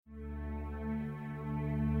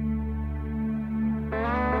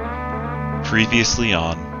Previously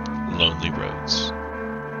on Lonely Roads.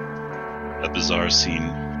 A bizarre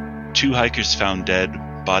scene. 2 hikers found dead,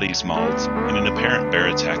 bodies mauled, in an apparent bear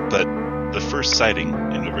attack, but the first sighting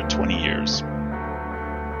in over 20 years.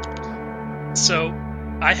 So,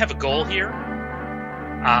 I have a goal here.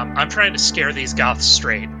 I'm trying to scare these goths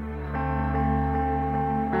straight.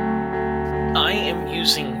 I am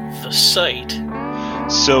using the sight.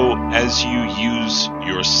 So, as you use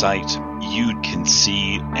your sight, you can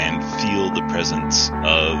see and feel the presence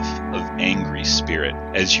of angry spirit.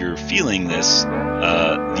 As you're feeling this,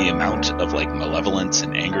 the amount of malevolence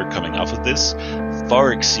and anger coming off of this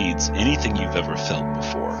far exceeds anything you've ever felt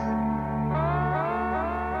before.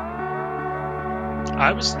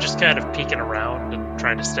 I was just kind of peeking around and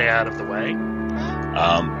trying to stay out of the way.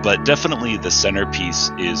 But definitely the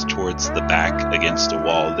centerpiece is towards the back against a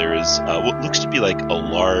wall. There is what looks to be like a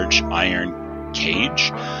large iron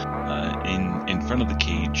cage. In front of the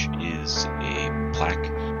cage is a plaque.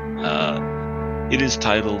 It is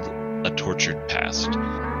titled A Tortured Past.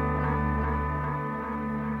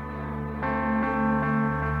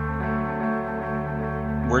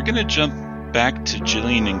 We're going to jump back to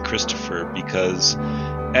Jillian and Christopher because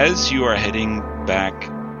as you are heading back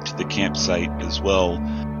to the campsite as well,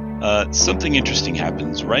 something interesting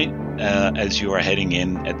happens right as you are heading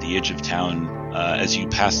in at the edge of town. As you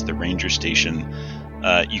pass the ranger station,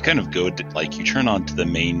 you kind of go to, you turn onto the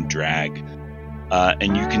main drag,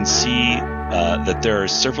 and you can see that there are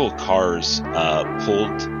several cars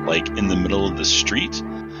pulled in the middle of the street,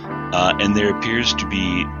 and there appears to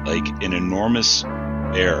be an enormous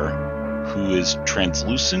bear who is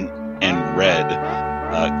translucent and red,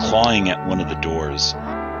 clawing at one of the doors.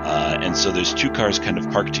 And so there's 2 cars kind of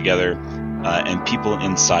parked together, and people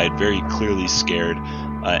inside very clearly scared.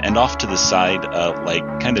 And off to the side,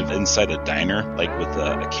 kind of inside a diner, with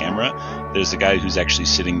a camera, there's a guy who's actually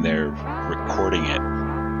sitting there recording it.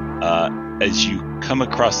 As you come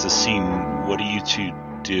across the scene, what do you 2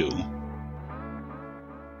 do?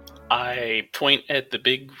 I point at the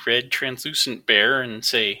big red translucent bear and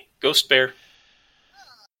say, "Ghost bear."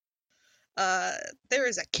 There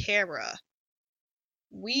is a camera.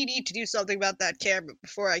 We need to do something about that camera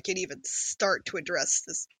before I can even start to address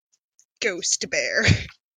this ghost bear.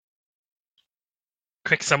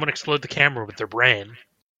 Quick, someone explode the camera with their brain.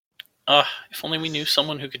 If only we knew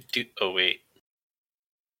someone who could do... Oh, wait.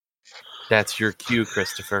 That's your cue,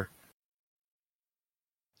 Christopher.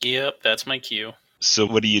 Yep, that's my cue. So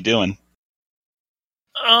what are you doing?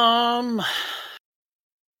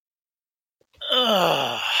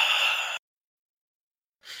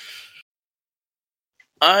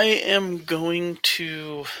 I am going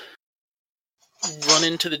to run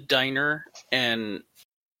into the diner and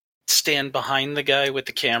stand behind the guy with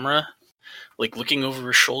the camera, looking over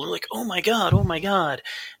his shoulder, oh my god.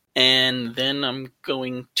 And then I'm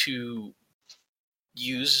going to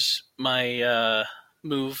use my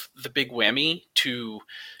move, the big whammy, to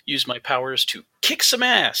use my powers to kick some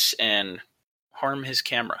ass and harm his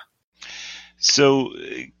camera. So,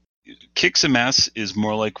 kick some ass is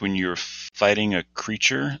more like when you're fighting a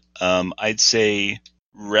creature. I'd say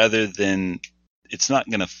rather than... It's not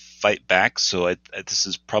going to fight back, so this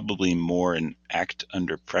is probably more an act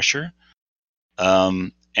under pressure.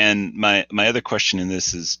 And my other question in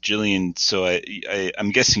this is, Jillian, so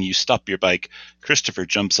I'm guessing you stop your bike. Christopher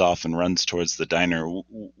jumps off and runs towards the diner.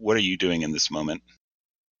 What are you doing in this moment?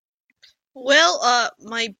 Well,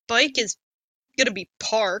 my bike is going to be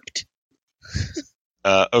parked.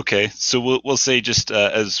 Okay, so we'll say just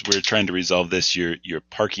as we're trying to resolve this, you're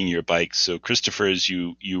parking your bike. So Christopher, as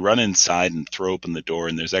you run inside and throw open the door,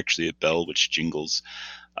 and there's actually a bell which jingles,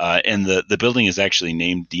 and the building is actually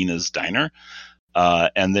named Dina's Diner,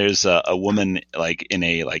 and there's a woman in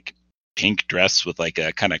a pink dress with a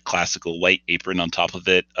kind of classical white apron on top of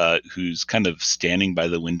it, who's kind of standing by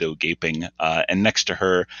the window gaping, and next to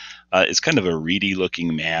her is kind of a reedy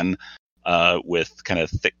looking man. With kind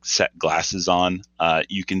of thick set glasses on.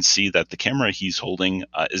 You can see that the camera he's holding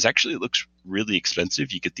looks really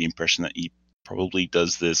expensive. You get the impression that he probably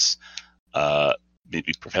does this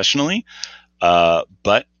maybe professionally.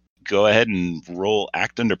 But go ahead and roll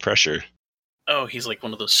act under pressure. Oh, he's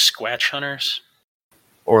one of those Squatch hunters?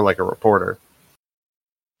 Or a reporter.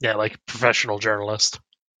 Yeah, like a professional journalist.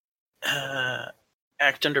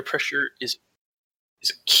 Act under pressure is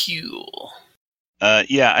a Q.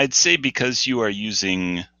 Yeah, I'd say because you are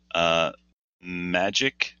using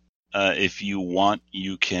magic, if you want,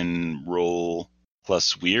 you can roll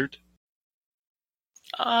plus weird.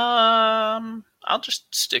 I'll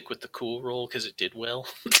just stick with the cool roll because it did well.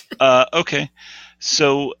 Okay.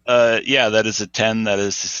 So, yeah, that is a 10. That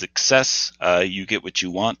is a success. You get what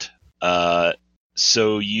you want.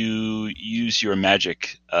 So you use your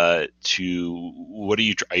magic to. What are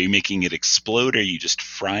you making it explode? Or are you just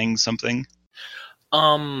frying something?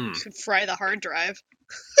 Should fry the hard drive.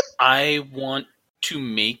 I want to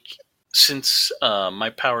make, since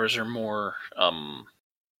my powers are more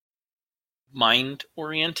mind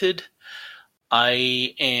oriented,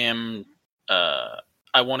 I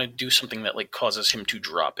want to do something that like causes him to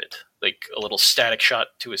drop it, like a little static shot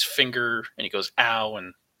to his finger, and he goes ow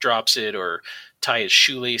and drops it, or tie his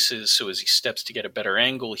shoelaces so as he steps to get a better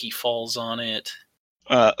angle, he falls on it.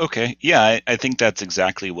 Okay, yeah, I think that's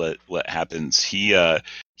exactly what happens.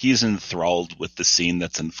 He's enthralled with the scene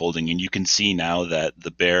that's unfolding, and you can see now that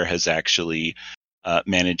the bear has actually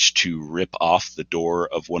managed to rip off the door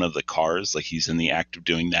of one of the cars. Like, he's in the act of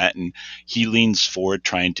doing that, and he leans forward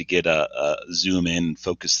trying to get a zoom in,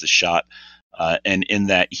 focus the shot, and in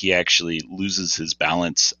that he actually loses his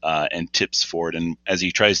balance and tips forward, and as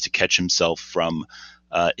he tries to catch himself from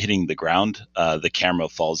hitting the ground, the camera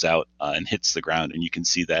falls out and hits the ground, and you can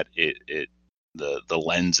see that the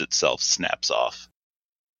lens itself snaps off.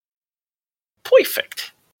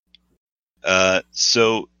 Perfect.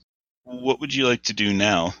 So what would you like to do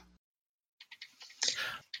now?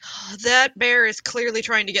 That bear is clearly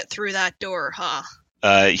trying to get through that door, huh?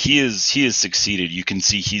 He has succeeded. You can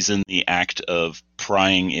see he's in the act of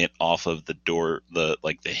prying it off of the door, the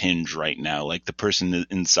hinge right now. Like, the person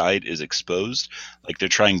inside is exposed. Like, they're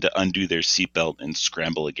trying to undo their seatbelt and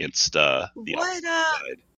scramble against the opposite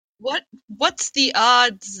side. What's the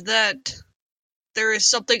odds that there is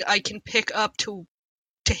something I can pick up to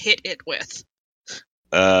hit it with?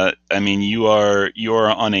 I mean, you are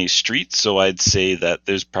on a street, so I'd say that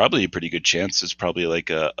there's probably a pretty good chance it's probably like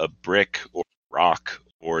a brick or rock,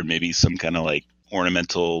 or maybe some kind of like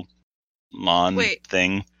ornamental lawn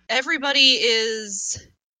thing. Everybody is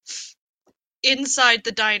inside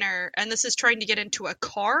the diner, and this is trying to get into a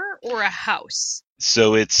car or a house?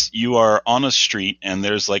 So you are on a street, and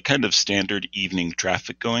there's like kind of standard evening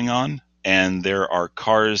traffic going on, and there are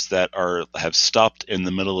cars that have stopped in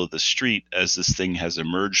the middle of the street as this thing has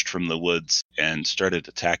emerged from the woods and started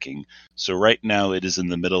attacking. So right now it is in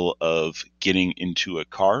the middle of getting into a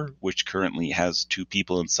car, which currently has 2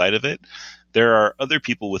 people inside of it. There are other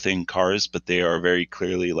people within cars, but they are very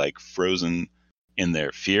clearly like frozen in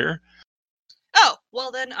their fear. Oh,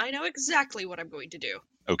 well then I know exactly what I'm going to do.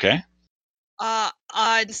 Okay.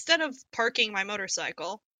 Instead of parking my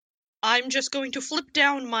motorcycle, I'm just going to flip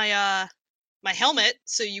down my helmet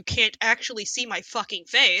so you can't actually see my fucking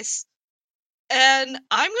face, and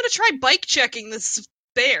I'm gonna try bike checking this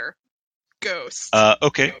bear ghost.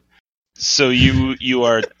 Okay. So you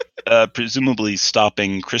are presumably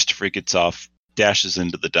stopping. Christopher gets off, dashes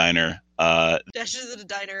into the diner. Dashes into the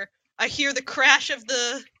diner. I hear the crash of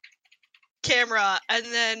the camera, and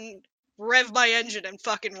then rev my engine and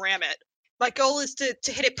fucking ram it. My goal is to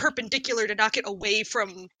hit it perpendicular to knock it away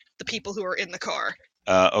from the people who are in the car.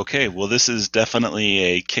 Okay, well, this is definitely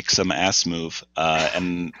a kick some ass move.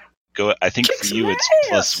 And go. I think for you it's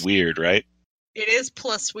plus weird, right? It is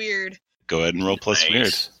plus weird. Go ahead and roll plus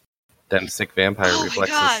weird. Them sick vampire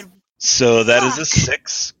reflexes. My god. So that is a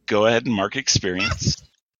 6. Go ahead and mark experience.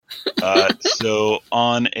 So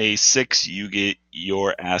on a 6, you get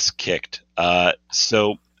your ass kicked.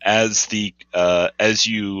 So as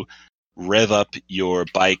you rev up your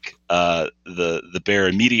bike, the bear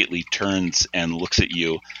immediately turns and looks at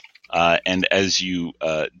you, and as you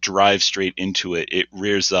drive straight into it, it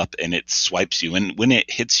rears up and it swipes you. And when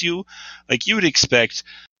it hits you, like you would expect,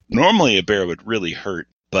 normally a bear would really hurt,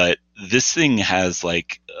 but this thing has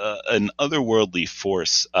like an otherworldly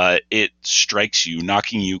force. It strikes you,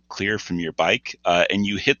 knocking you clear from your bike, and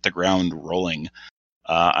you hit the ground rolling.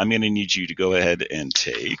 I'm going to need you to go ahead and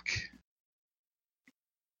take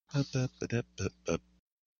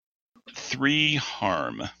 3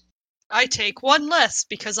 harm. I take 1 less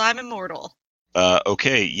because I'm immortal.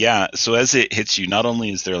 Okay, yeah. So as it hits you, not only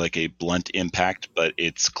is there like a blunt impact, but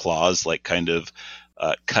its claws like kind of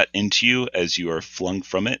cut into you as you are flung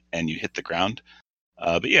from it and you hit the ground.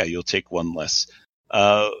 But yeah, you'll take 1 less.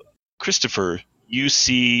 Christopher, you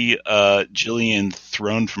see Jillian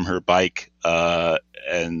thrown from her bike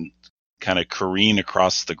and kind of careen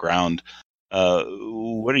across the ground.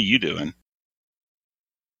 What are you doing?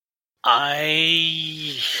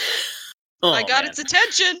 I got its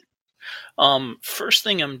attention. First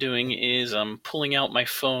thing I'm doing is I'm pulling out my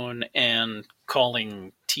phone and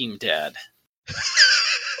calling Team Dad. I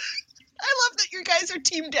love that you guys are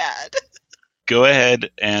Team Dad. Go ahead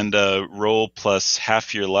and roll plus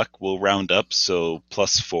half your luck. We'll round up, so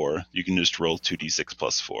plus 4. You can just roll 2d6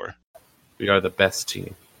 plus 4. We are the best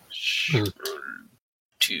team. Sure.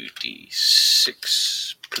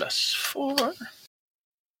 2d6 plus 4.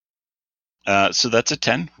 So that's a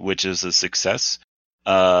 10, which is a success.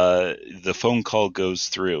 The phone call goes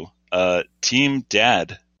through. Team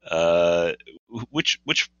Dad, which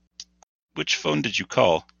phone did you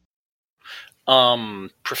call?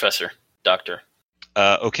 Professor, Doctor.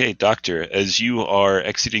 Okay, Doctor, as you are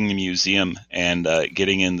exiting the museum and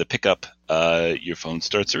getting in the pickup, your phone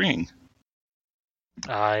starts ringing.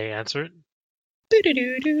 I answer it.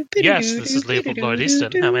 Yes, this is Leopold Lloyd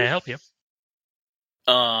Easton. How may I help you?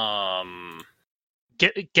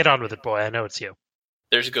 Get on with it, boy. I know it's you.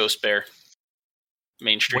 There's a Ghost Bear.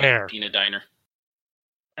 Main Street, Where? Dina Diner.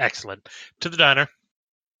 Excellent. To the diner.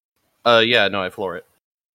 Yeah, no, I floor it.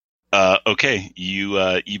 Okay,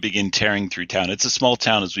 you begin tearing through town. It's a small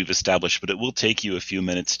town, as we've established, but it will take you a few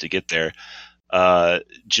minutes to get there.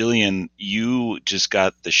 Jillian, you just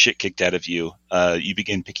got the shit kicked out of you. You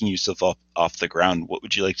begin picking yourself up off the ground. What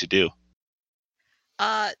would you like to do?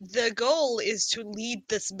 The goal is to lead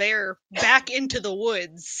this bear back into the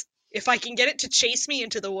woods. If I can get it to chase me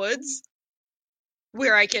into the woods,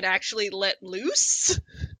 where I can actually let loose.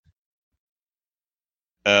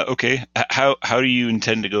 Okay, how do you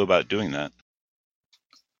intend to go about doing that?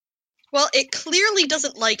 Well, it clearly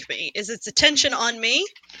doesn't like me. Is its attention on me?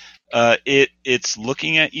 It's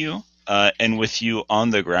looking at you, and with you on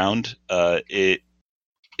the ground, it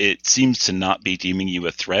seems to not be deeming you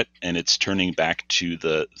a threat, and it's turning back to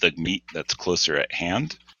the meat that's closer at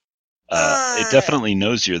hand. It definitely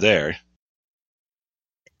knows you're there.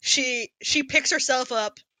 She picks herself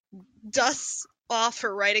up, dusts off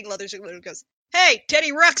her riding leathers, and goes, "Hey,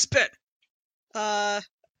 Teddy Ruxpin!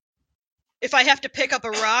 If I have to pick up a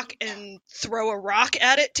rock and throw a rock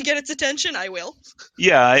at it to get its attention, I will."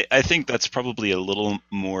 Yeah, I think that's probably a little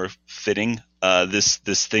more fitting.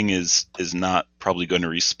 This thing is not probably going to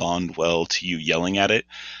respond well to you yelling at it.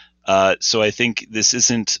 So I think this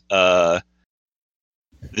isn't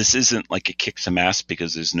like a kick some ass,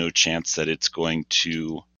 because there's no chance that it's going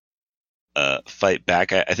to fight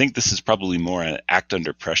back. I think this is probably more an act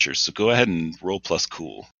under pressure. So go ahead and roll plus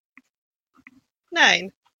cool.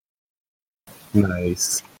 9.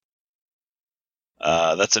 Nice.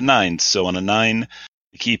 That's a 9. So on a 9,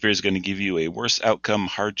 the keeper is going to give you a worse outcome,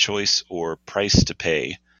 hard choice, or price to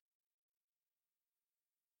pay.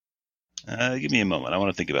 Give me a moment. I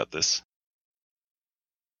want to think about this.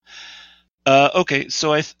 Okay,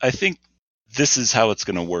 so I think this is how it's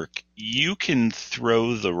going to work. You can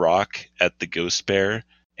throw the rock at the ghost bear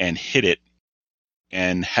and hit it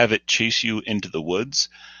and have it chase you into the woods.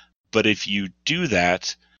 But if you do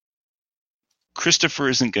that, Christopher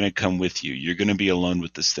isn't going to come with you. You're going to be alone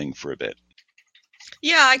with this thing for a bit.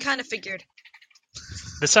 Yeah, I kind of figured.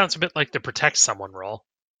 This sounds a bit like the protect someone roll.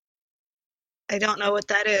 I don't know what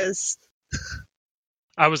that is.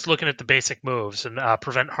 I was looking at the basic moves, and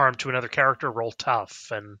prevent harm to another character, roll tough,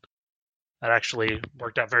 and that actually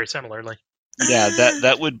worked out very similarly. Yeah,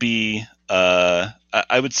 that would be.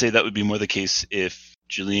 I would say that would be more the case if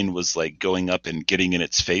Jillian was like going up and getting in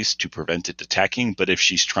its face to prevent it attacking. But if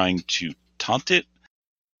she's trying to taunt it,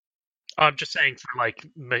 I'm just saying for like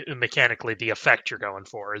mechanically, the effect you're going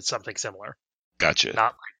for is something similar. Gotcha.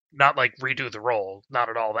 Not like redo the roll. Not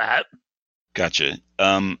at all that. Gotcha.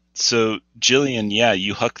 So Jillian, yeah,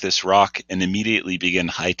 you huck this rock and immediately begin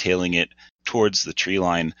hightailing it towards the tree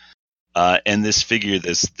line. And this figure,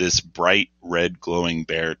 this bright red glowing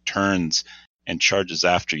bear, turns and charges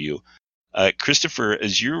after you. Christopher,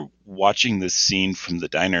 as you're watching this scene from the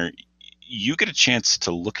diner, you get a chance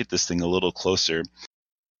to look at this thing a little closer,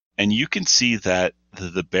 and you can see that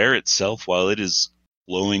the bear itself, while it is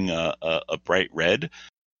glowing a bright red,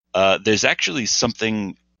 there's actually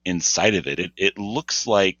something inside of it. It looks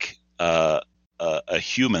like a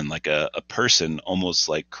human, like a person, almost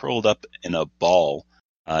like curled up in a ball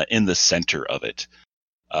in the center of it.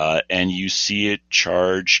 And you see it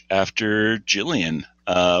charge after Jillian.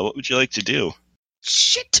 What would you like to do?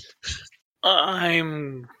 Shit!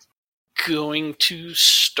 I'm going to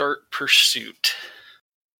start pursuit.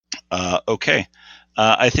 Okay.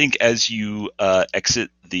 I think as you exit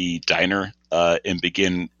the diner and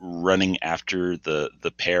begin running after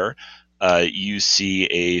the pair, you see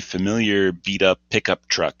a familiar beat-up pickup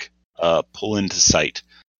truck pull into sight.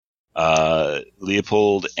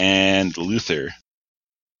 Leopold and Luther,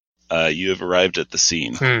 you have arrived at the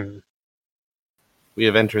scene. We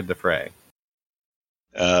have entered the fray.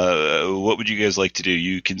 What would you guys like to do?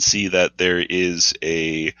 You can see that there is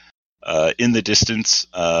a in the distance,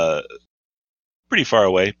 pretty far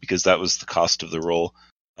away, because that was the cost of the roll.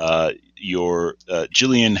 Your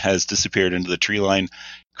Jillian has disappeared into the tree line.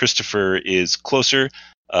 Christopher is closer,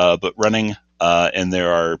 but running. and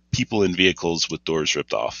there are people in vehicles with doors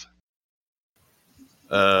ripped off.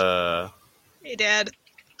 Hey, Dad.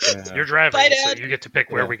 Yeah. You're driving, Bye, so Dad. you get to pick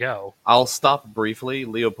where Yeah. we go. I'll stop briefly.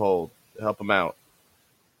 Leopold, help him out.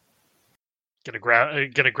 Gonna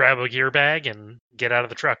grab a gear bag and get out of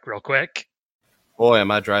the truck real quick. Boy,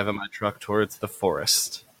 am I driving my truck towards the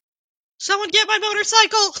forest. Someone get my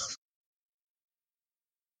motorcycle!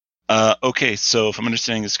 Okay, so if I'm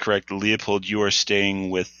understanding this correct, Leopold, you are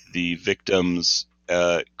staying with the victims.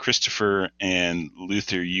 Christopher and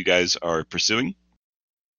Luther, you guys are pursuing.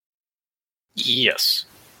 Yes.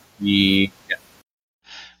 Yeah.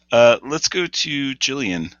 Let's go to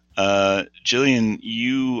Jillian. Jillian,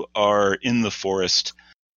 you are in the forest,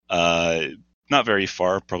 not very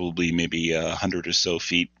far, probably maybe 100 or so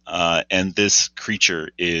feet, and this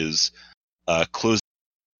creature is closing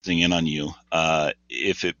in on you.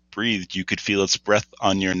 If it breathed, you could feel its breath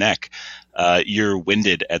on your neck. You're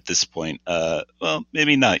winded at this point. Well,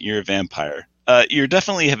 maybe not. You're a vampire. You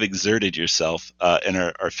definitely have exerted yourself and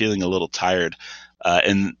are feeling a little tired,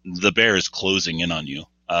 and the bear is closing in on you.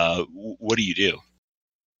 What do you do?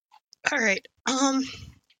 All right.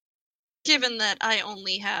 Given that I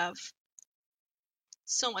only have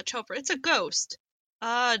so much hope, it's a ghost.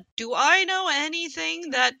 Do I know anything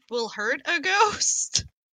that will hurt a ghost?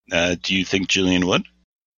 Do you think Jillian would?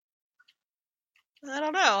 I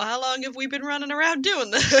don't know. How long have we been running around doing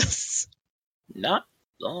this? Not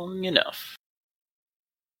long enough.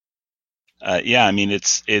 Yeah, I mean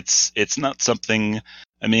it's not something.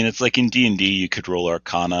 I mean, it's like in D&D, you could roll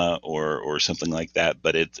Arcana or something like that,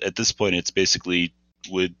 but it's at this point, it's basically,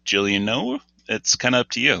 would Jillian know? It's kind of up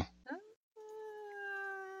to you.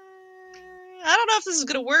 I don't know if this is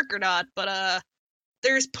gonna work or not, but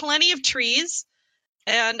there's plenty of trees,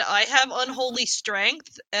 and I have unholy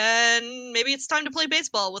strength, and maybe it's time to play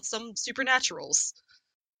baseball with some supernaturals.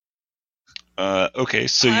 Okay,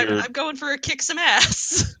 so I'm going for a kick some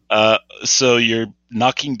ass. so you're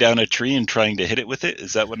knocking down a tree and trying to hit it with it.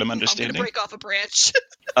 Is that what I'm I'm understanding? gonna break off a branch.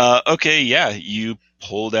 Okay, yeah, you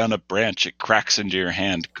pull down a branch. It cracks into your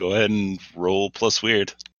hand. Go ahead and roll plus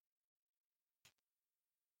weird.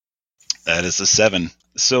 That is a 7.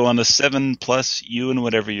 So on a 7+, you and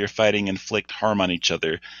whatever you're fighting inflict harm on each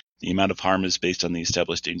other. The amount of harm is based on the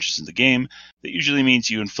established dangers in the game. That usually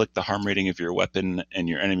means you inflict the harm rating of your weapon, and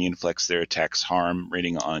your enemy inflicts their attack's harm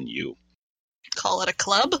rating on you. Call it a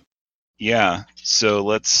club. Yeah, so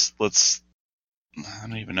let's. I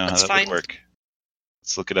don't even know That's how that fine. would work.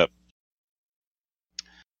 Let's look it up.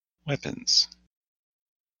 Weapons.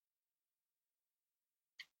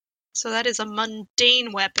 So that is a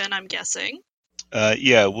mundane weapon, I'm guessing.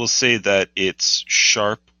 Yeah, we'll say that it's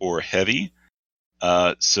sharp or heavy.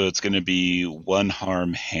 So it's going to be 1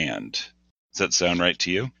 harm hand. Does that sound right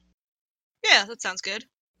to you? Yeah, that sounds good.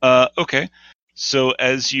 Okay. So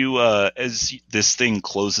as this thing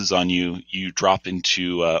closes on you, you drop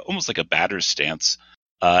into almost like a batter's stance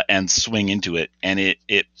and swing into it, and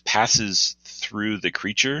it passes through the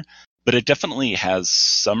creature, but it definitely has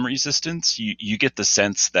some resistance. You get the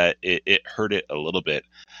sense that it hurt it a little bit,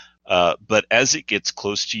 but as it gets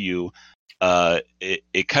close to you,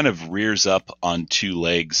 it kind of rears up on 2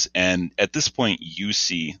 legs, and at this point you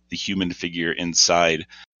see the human figure inside,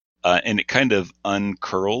 and it kind of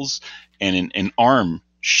uncurls, and an arm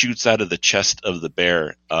shoots out of the chest of the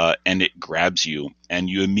bear, and it grabs you, and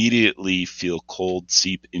you immediately feel cold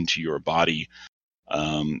seep into your body.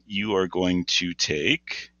 You are going to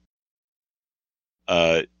take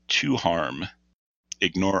 2 harm.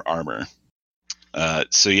 Ignore armor.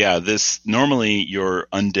 So yeah, this normally your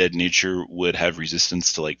undead nature would have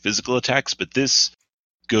resistance to like physical attacks, but this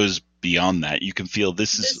goes beyond that. You can feel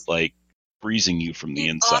this is like freezing you from the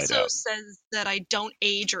inside also out. says that I don't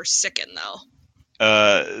age or sicken, though.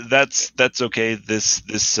 That's okay. This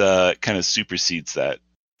kind of supersedes that.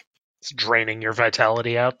 It's draining your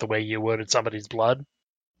vitality out the way you would in somebody's blood.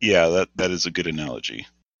 Yeah, that is a good analogy.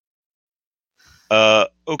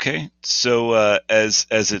 Okay, so as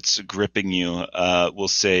it's gripping you, we'll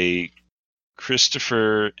say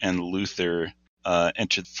Christopher and Luther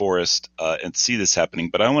enter the forest and see this happening,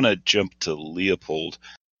 but I want to jump to Leopold.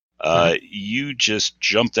 You just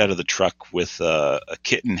jumped out of the truck with a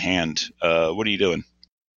kit in hand. What are you doing?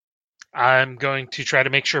 I'm going to try to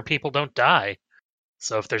make sure people don't die.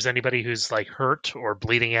 So if there's anybody who's like hurt or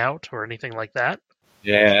bleeding out or anything like that,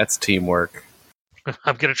 Yeah, that's teamwork.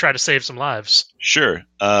 I'm going to try to save some lives. Sure.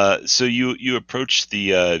 So you approach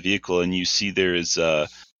the vehicle and you see there is a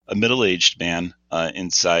middle-aged man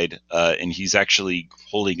inside, and he's actually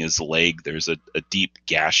holding his leg. There's a deep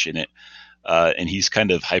gash in it, and he's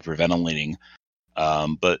kind of hyperventilating.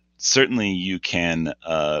 But certainly you can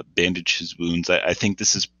bandage his wounds. I think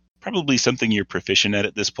this is probably something you're proficient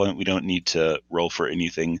at this point. We don't need to roll for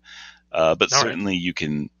anything. But certainly you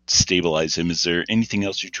can stabilize him. Is there anything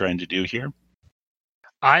else you're trying to do here?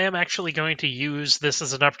 I am actually going to use this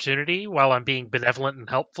as an opportunity, while I'm being benevolent and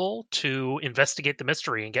helpful, to investigate the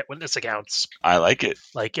mystery and get witness accounts. I like it.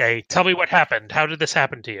 Like, tell me what happened. How did this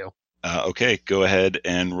happen to you? Okay, go ahead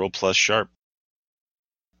and roll plus sharp.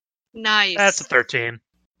 Nice. That's a 13.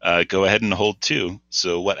 Go ahead and hold 2.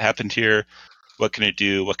 So what happened here? What can it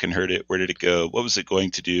do? What can hurt it? Where did it go? What was it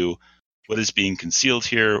going to do? What is being concealed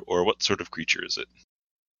here? Or what sort of creature is it?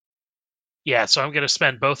 Yeah, so I'm going to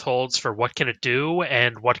spend both holds for what can it do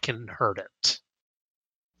and what can hurt it.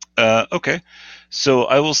 Okay. So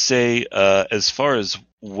I will say, as far as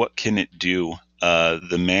what can it do,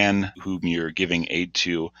 the man whom you're giving aid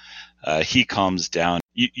to, he calms down.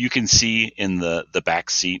 You can see in the back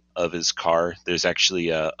seat of his car, there's actually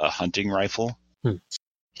a hunting rifle.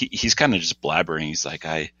 He's kind of just blabbering. He's like,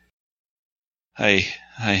 I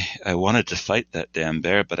wanted to fight that damn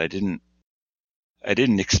bear, but I didn't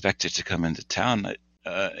expect it to come into town.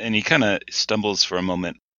 And he kind of stumbles for a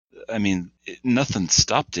moment. I mean, nothing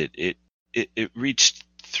stopped it. It reached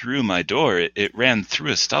through my door. It ran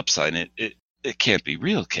through a stop sign. It can't be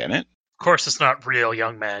real, can it? Of course it's not real,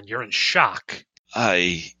 young man. You're in shock.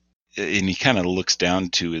 And he kind of looks down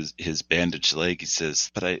to his bandaged leg. He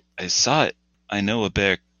says, but I saw it. I know a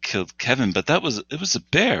bear killed Kevin, but it was a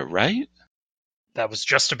bear, right? That was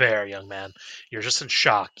just a bear, young man. You're just in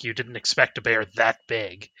shock. You didn't expect a bear that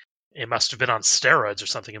big. It must have been on steroids or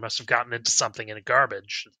something. It must have gotten into something in a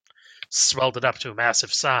garbage. Swelled it up to a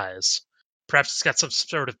massive size. Perhaps it's got some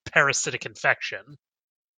sort of parasitic infection.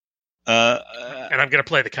 And I'm going to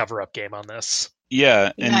play the cover-up game on this.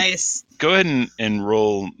 Yeah. And Nice. go ahead and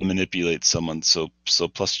roll manipulate someone, so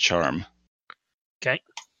plus charm. Okay.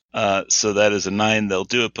 So that is a 9. They'll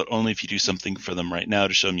do it, but only if you do something for them right now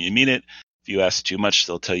to show them you mean it. If you ask too much,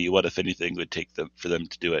 they'll tell you what, if anything, would take for them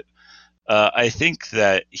to do it. I think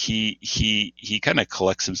that he kind of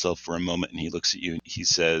collects himself for a moment, and he looks at you and he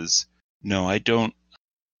says, "No, I don't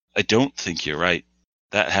think you're right.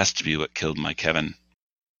 That has to be what killed my Kevin.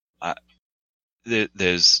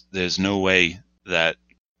 There's no way that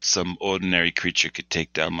some ordinary creature could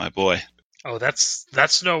take down my boy." Oh,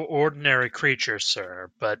 that's no ordinary creature, sir,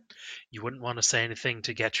 but you wouldn't want to say anything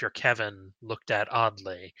to get your Kevin looked at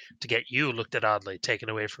oddly, to get you looked at oddly, taken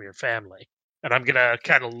away from your family. And I'm going to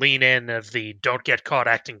kind of lean in of the don't get caught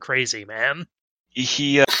acting crazy, man.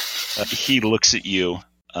 He looks at you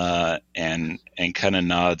and kind of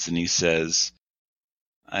nods, and he says,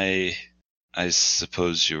 I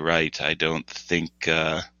suppose you're right. I don't think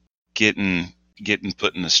getting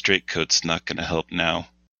put in a straitcoat's not going to help now.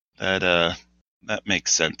 That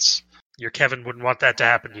makes sense. Your Kevin wouldn't want that to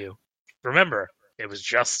happen to you. Remember, it was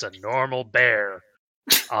just a normal bear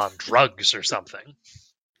on drugs or something.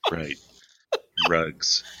 Right.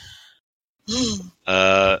 Drugs.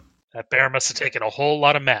 That bear must have taken a whole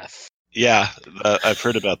lot of meth. Yeah, I've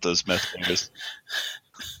heard about those meth bears.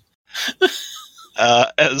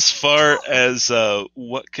 As far as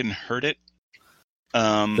what can hurt it,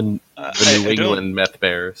 The New England meth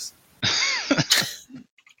bears.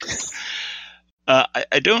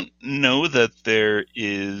 I don't know that there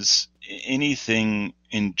is anything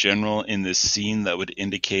in general in this scene that would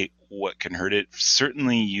indicate what can hurt it.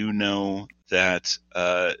 Certainly, you know that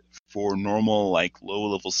for normal, like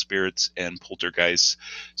low-level spirits and poltergeists,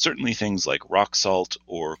 certainly things like rock salt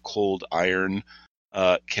or cold iron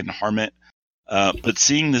can harm it. But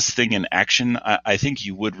seeing this thing in action, I think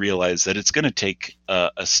you would realize that it's going to take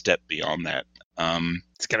a step beyond that.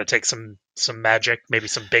 It's going to take some magic, maybe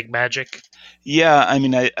some big magic. Yeah, I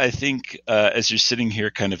mean, I think as you're sitting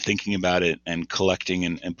here kind of thinking about it and collecting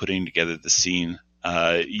and putting together the scene,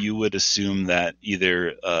 you would assume that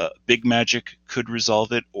either big magic could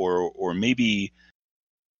resolve it, or maybe,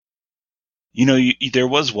 there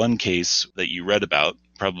was one case that you read about,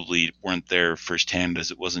 probably weren't there firsthand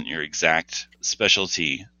as it wasn't your exact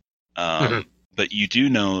specialty, but you do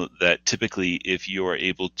know that typically if you are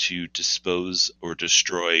able to dispose or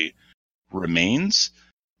destroy remains,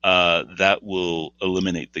 that will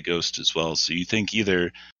eliminate the ghost as well. So you think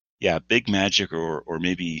either, big magic or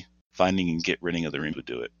maybe finding and get rid of the room would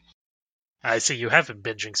do it. I see you have been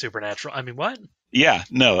binging Supernatural. I mean, what? Yeah,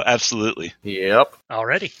 no, absolutely. Yep.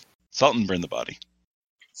 Already. Salt and burn the body.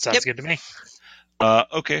 Sounds good to me.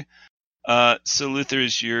 Okay. So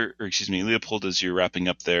Leopold, as you're wrapping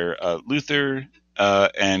up there, Luther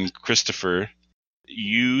and Christopher,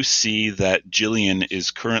 you see that Jillian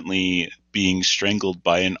is currently being strangled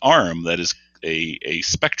by an arm that is a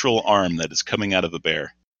spectral arm that is coming out of a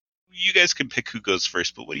bear. You guys can pick who goes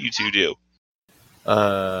first, but what do you two do?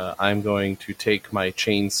 I'm going to take my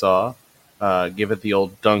chainsaw, give it the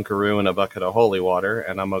old dunkaroo in a bucket of holy water,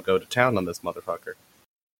 and I'm going to go to town on this motherfucker.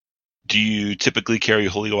 Do you typically carry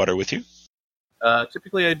holy water with you?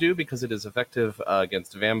 Typically I do, because it is effective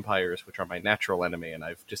against vampires, which are my natural enemy, and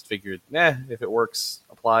I've just figured, if it works,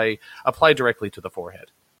 apply directly to the forehead.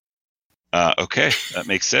 Okay, that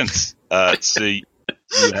makes sense. So you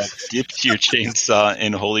have dipped your chainsaw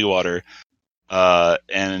in holy water,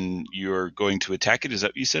 and you're going to attack it. Is that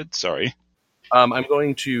what you said? Sorry. I'm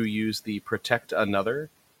going to use the Protect Another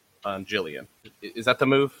on Jillian. Is that the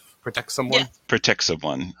move? Protect someone? Yeah. Protect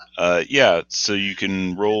someone. Yeah, so you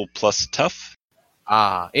can roll plus tough.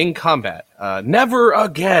 In combat. Never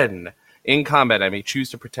again! In combat, I may choose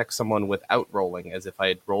to protect someone without rolling, as if I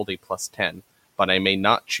had rolled a plus 10, but I may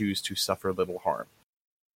not choose to suffer little harm.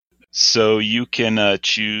 So you can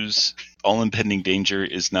choose all impending danger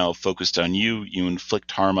is now focused on you. You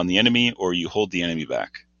inflict harm on the enemy, or you hold the enemy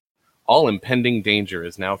back. All impending danger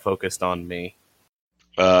is now focused on me.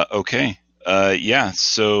 Okay. Yeah.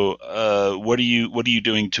 So what are you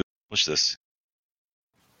doing to accomplish this?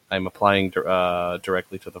 I'm applying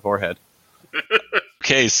directly to the forehead.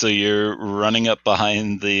 Okay, so you're running up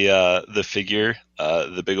behind the figure,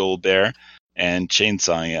 the big old bear, and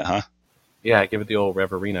chainsawing it, huh? Yeah, I give it the old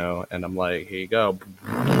Reverino, and I'm like, here you go.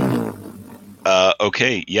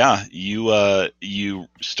 Okay, yeah, you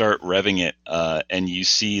start revving it, and you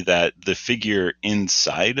see that the figure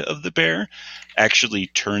inside of the bear actually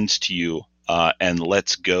turns to you and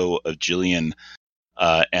lets go of Jillian,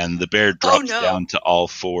 and the bear drops down to all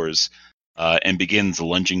fours and begins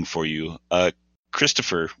lunging for you.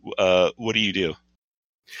 Christopher, what do you do?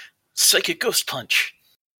 Psychic Ghost Punch.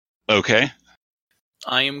 Okay.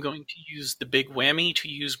 I am going to use the big whammy to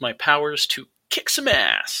use my powers to kick some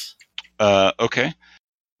ass. Okay.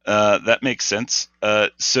 That makes sense.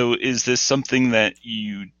 So is this something that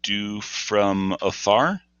you do from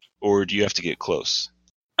afar, or do you have to get close?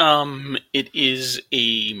 It is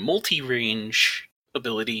a multi-range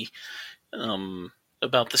ability,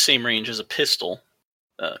 about the same range as a pistol,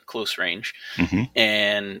 close range. Mm-hmm.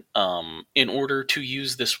 And in order to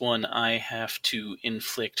use this one, I have to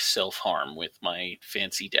inflict self-harm with my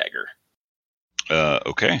fancy dagger.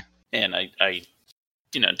 Okay. And I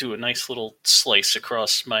do a nice little slice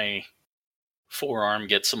across my forearm,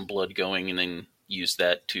 get some blood going, and then use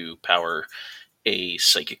that to power a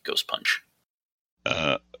Psychic Ghost Punch.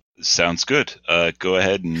 Sounds good. Go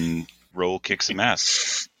ahead and roll kick some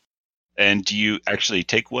ass. And do you actually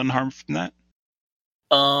take one harm from that?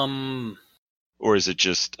 Or is it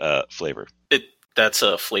just flavor? That's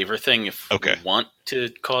a flavor thing. If okay. you want to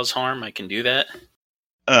cause harm, I can do that.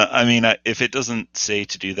 I mean, if it doesn't say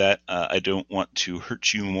to do that, I don't want to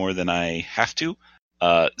hurt you more than I have to.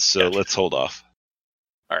 So gotcha. Let's hold off.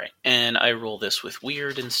 All right, and I roll this with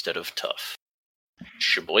weird instead of tough.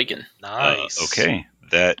 Sheboygan. Nice. Okay,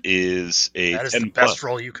 that is a 10+. That is the best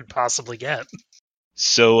roll you could possibly get.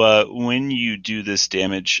 So when you do this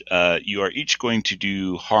damage, you are each going to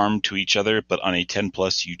do harm to each other, but on a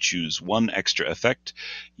 10+, you choose one extra effect.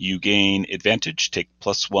 You gain advantage, take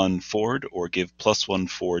 +1 forward, or give +1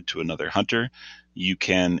 forward to another hunter. You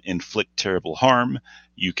can inflict terrible harm,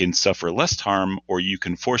 you can suffer less harm, or you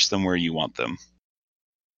can force them where you want them.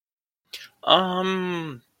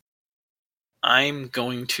 I'm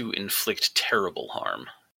going to inflict terrible harm.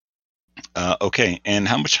 Okay, and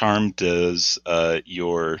how much harm does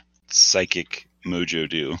your psychic mojo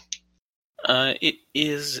do? It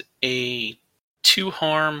is a 2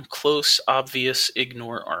 harm, close, obvious,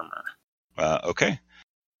 ignore armor. Okay.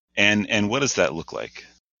 And what does that look like?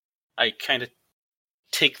 I kind of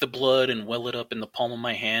take the blood and well it up in the palm of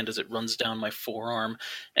my hand as it runs down my forearm,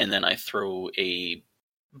 and then I throw a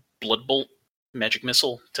blood bolt, magic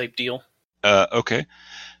missile type deal. Okay.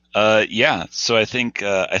 Yeah, so I think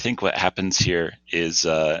what happens here is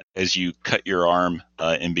as you cut your arm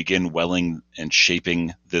and begin welling and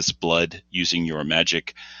shaping this blood using your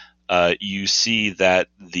magic, you see that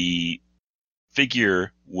the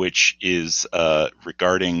figure which is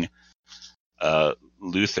regarding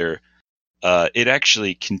Luther, it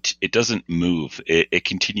actually it doesn't move. It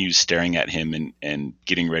continues staring at him and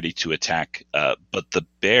getting ready to attack. But the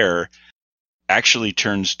bear actually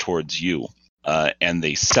turns towards you. And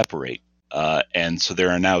they separate, and so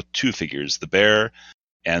there are now 2 figures: the bear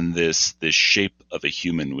and this shape of a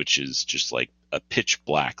human, which is just like a pitch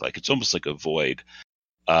black, like it's almost like a void.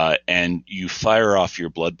 And you fire off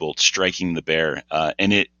your blood bolt, striking the bear,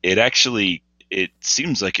 and it actually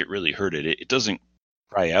seems like it really hurt it. It doesn't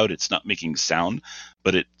cry out. It's not making sound,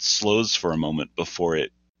 but it slows for a moment before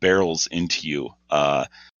it barrels into you, and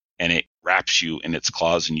it wraps you in its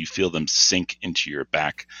claws, and you feel them sink into your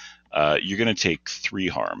back. You're going to take 3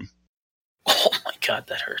 harm. Oh my god,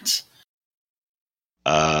 that hurts.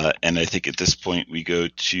 And I think at this point we go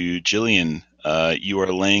to Jillian. You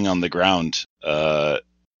are laying on the ground.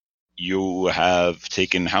 You have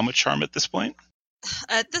taken how much harm at this point?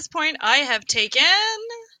 At this point, I have taken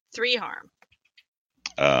 3 harm.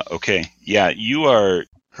 Okay. Yeah, you are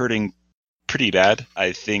hurting pretty bad.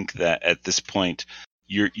 I think that at this point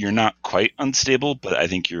you're not quite unstable, but I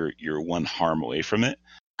think you're 1 harm away from it.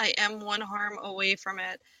 I am 1 harm away from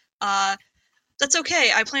it. That's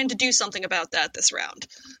okay. I plan to do something about that this round.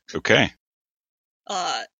 Okay.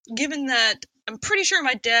 Given that I'm pretty sure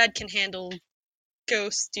my dad can handle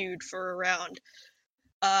Ghost Dude for a round,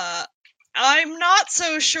 I'm not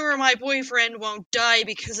so sure my boyfriend won't die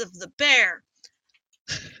because of the bear.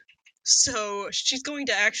 So she's going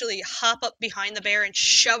to actually hop up behind the bear and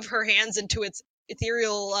shove her hands into its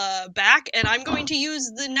ethereal back, and I'm going to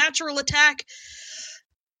use the natural attack,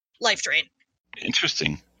 Life Drain.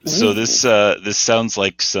 Interesting. So this sounds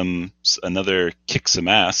like another kick some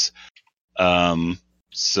ass.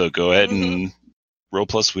 So go ahead and roll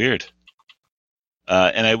plus weird.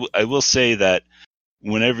 And I will say that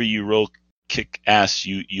whenever you roll kick ass,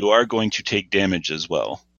 you are going to take damage as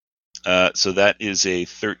well. So that is a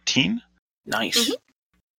 13. Nice. Mhm.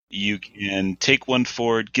 You can take 1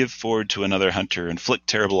 forward, give forward to another hunter, inflict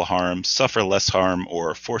terrible harm, suffer less harm,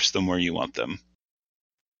 or force them where you want them.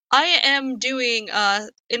 I am doing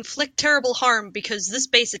inflict terrible harm because this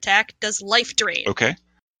base attack does life drain. Okay.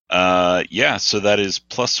 Yeah, so that is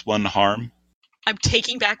plus 1 harm. I'm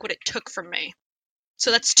taking back what it took from me.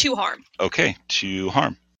 So that's 2 harm, Okay, 2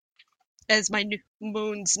 harm. as my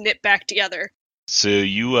moons knit back together. So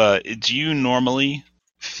you do you normally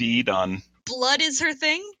feed on? Blood is her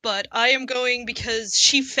thing, but I am going because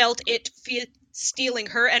she felt it stealing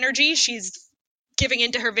her energy. She's giving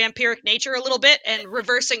into her vampiric nature a little bit and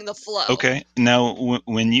reversing the flow. Okay. Now,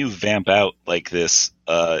 when you vamp out like this,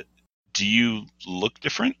 do you look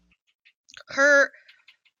different? Her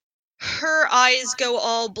eyes go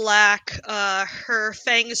all black. Her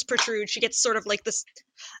fangs protrude. She gets sort of like this,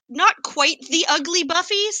 not quite the ugly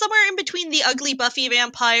Buffy, somewhere in between the ugly Buffy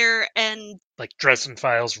vampire and Like Dresden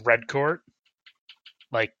Files Red Court?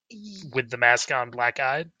 Like with the mask on,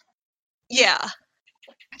 black-eyed? yeah.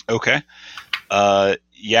 Okay.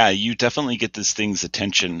 Yeah, you definitely get this thing's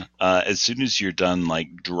attention. As soon as you're done, like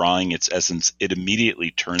drawing its essence, it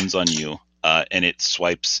immediately turns on you, and it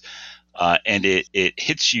swipes, and it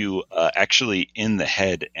hits you actually in the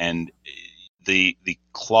head, and the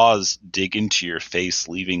claws dig into your face,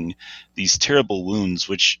 leaving these terrible wounds,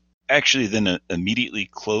 which actually then immediately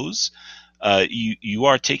close. You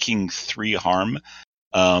are taking 3 harm,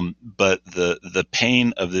 but the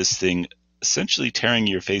pain of this thing essentially tearing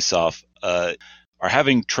your face off are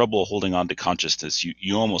having trouble holding on to consciousness.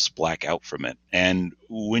 You almost black out from it. And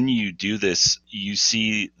when you do this, you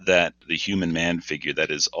see that the human man figure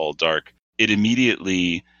that is all dark, it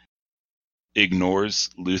immediately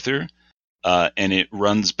ignores Luther, and it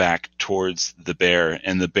runs back towards the bear,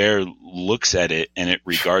 and the bear looks at it and it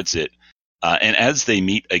regards it. And as they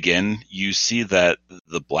meet again, you see that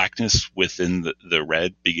the blackness within the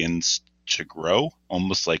red begins to grow,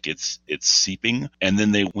 almost like it's seeping, and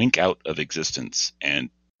then they wink out of existence and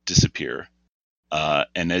disappear.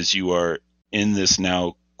 And as you are in this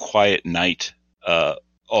now quiet night,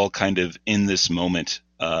 all kind of in this moment,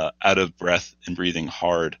 out of breath and breathing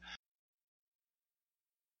hard,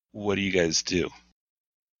 what do you guys do?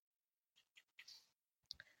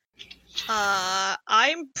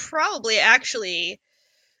 I'm probably actually,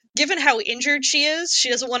 given how injured she is, she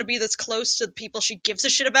doesn't want to be this close to the people she gives a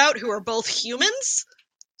shit about, who are both humans.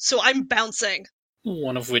 So I'm bouncing.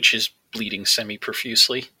 One of which is bleeding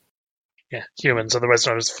semi-profusely. Yeah, humans, otherwise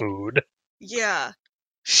known as food. Yeah.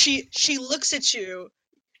 She looks at you.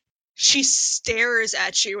 She stares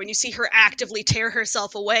at you, and you see her actively tear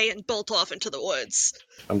herself away and bolt off into the woods.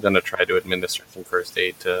 I'm going to try to administer some first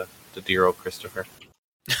aid to dear old Christopher.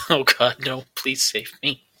 Oh god, no, please save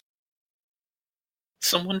me.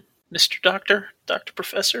 Someone, Mr. Doctor? Dr.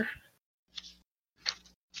 Professor?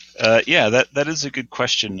 Yeah, that is a good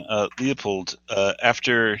question. Leopold,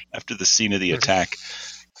 after the scene of the attack,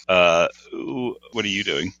 what are you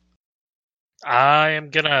doing? I am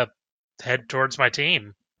gonna head towards my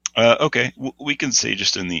team. Okay, we can say,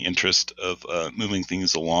 just in the interest of moving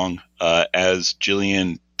things along, as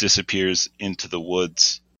Jillian disappears into the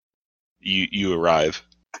woods, you arrive.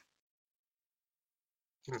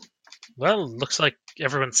 Well, looks like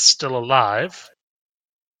everyone's still alive.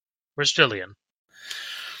 Where's Jillian?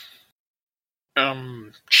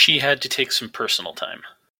 She had to take some personal time.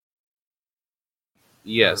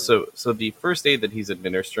 Yeah, so the first aid that he's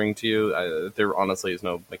administering to you, there honestly is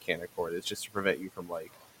no mechanic for it. It's just to prevent you from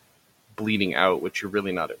like bleeding out, which you're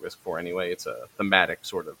really not at risk for anyway. It's a thematic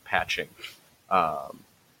sort of patching.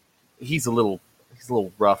 He's a little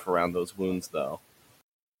rough around those wounds though.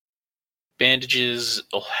 Bandages,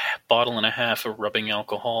 a bottle and a half of rubbing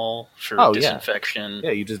alcohol for disinfection. Yeah,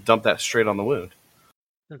 you just dump that straight on the wound.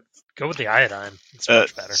 Go with the iodine. It's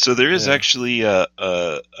much better. So there is actually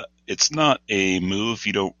it's not a move,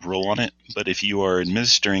 you don't roll on it, but if you are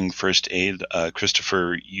administering first aid,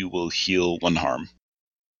 Christopher, you will heal 1 harm.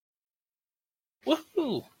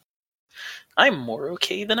 Woohoo! I'm more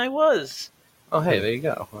okay than I was. Oh, hey, there you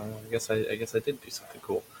go. I guess I did do something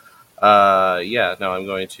cool. I'm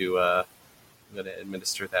going to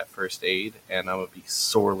administer that first aid, and I'm gonna be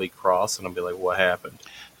sorely cross, and I'll be like, "What happened?"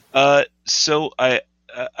 So I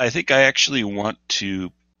think I actually want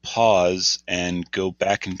to pause and go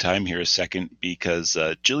back in time here a second because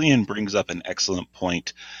Jillian brings up an excellent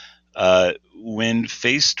point. When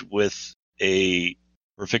faced with a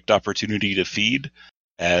perfect opportunity to feed,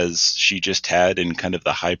 as she just had in kind of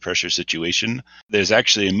the high pressure situation, there's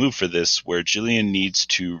actually a move for this where Jillian needs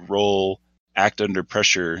to roll act under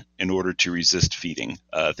pressure in order to resist feeding.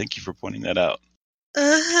 Thank you for pointing that out.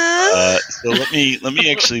 So let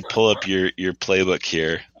me actually pull up your playbook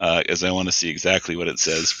here, as I want to see exactly what it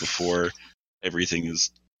says before everything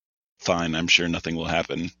is fine. I'm sure nothing will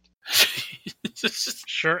happen.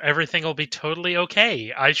 Sure, everything will be totally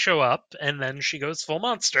okay. I show up, and then she goes full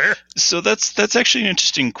monster. So that's actually an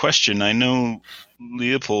interesting question. I know,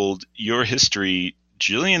 Leopold, your history,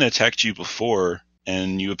 Jillian attacked you before,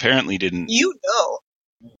 and you apparently didn't. You know.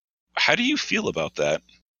 How do you feel about that?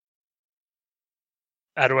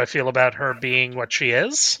 How do I feel about her being what she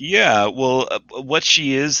is? Yeah, well, what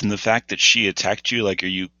she is and the fact that she attacked you, like, are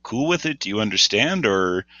you cool with it? Do you understand,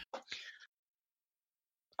 or...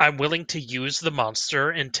 I'm willing to use the monster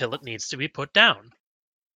until it needs to be put down.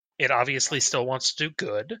 It obviously still wants to do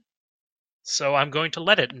good, so I'm going to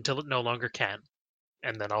let it until it no longer can,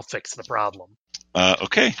 and then I'll fix the problem.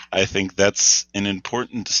 Okay, I think that's an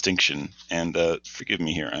important distinction, and forgive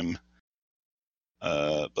me here, I'm...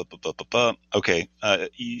 Okay,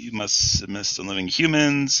 you must submit to living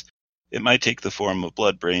humans. It might take the form of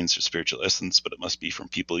blood, brains, or spiritual essence, but it must be from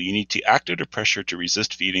people. You need to act under pressure to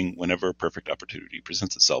resist feeding whenever a perfect opportunity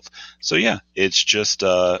presents itself. So yeah, it's just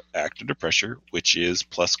act under pressure, which is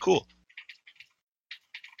plus cool.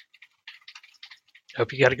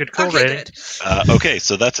 Hope you got a good cool Okay, rating. good. Okay,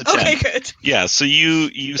 so that's a 10. Okay, good. Yeah, so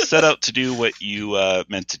you set out to do what you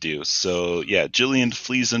meant to do. So yeah, Jillian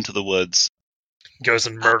flees into the woods. Goes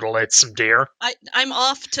and myrtleates some deer. I'm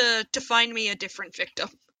off to find me a different victim.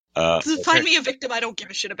 Okay. Find me a victim I don't give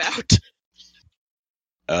a shit about.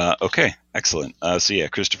 Okay, excellent. So yeah,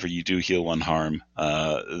 Christopher, you do heal 1 harm.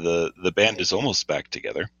 The band is almost back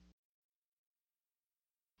together.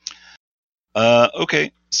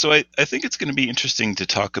 Okay, so I think it's going to be interesting to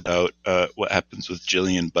talk about what happens with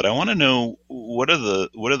Jillian, but I want to know what are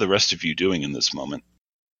the rest of you doing in this moment?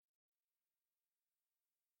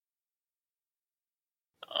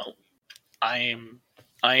 I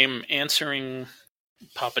am answering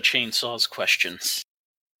Papa Chainsaw's questions.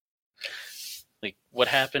 Like, what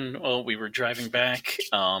happened? Well, we were driving back,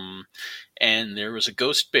 and there was a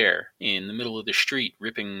ghost bear in the middle of the street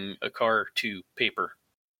ripping a car to paper.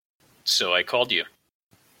 So I called you.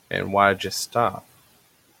 And why'd you stop?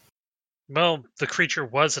 Well, the creature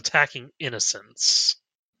was attacking innocents.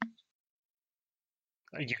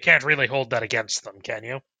 You can't really hold that against them, can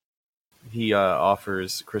you? He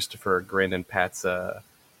offers Christopher a grin and pats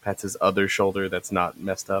his other shoulder that's not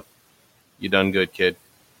messed up. You done good, kid.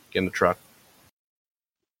 Get in the truck.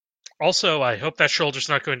 Also, I hope that shoulder's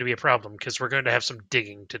not going to be a problem, because we're going to have some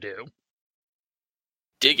digging to do.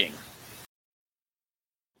 Digging?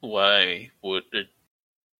 Why would it...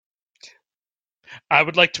 I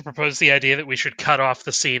would like to propose the idea that we should cut off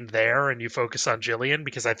the scene there and you focus on Jillian,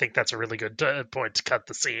 because I think that's a really good point to cut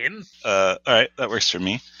the scene. All right, that works for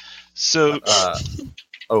me. So,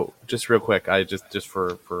 just real quick, I just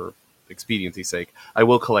for expediency's sake, I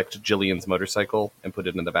will collect Jillian's motorcycle and put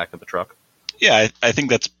it in the back of the truck. Yeah, I think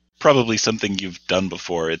that's probably something you've done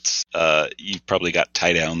before. It's you've probably got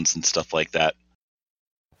tie downs and stuff like that.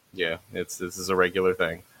 Yeah, this is a regular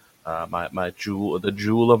thing. The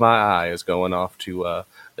jewel of my eye is going off to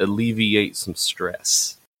alleviate some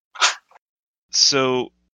stress.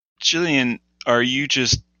 So, Jillian, are you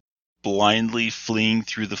just blindly fleeing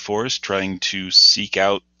through the forest trying to seek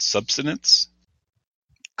out subsistence?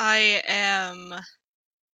 I am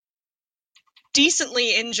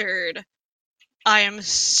decently injured. I am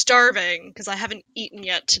starving because I haven't eaten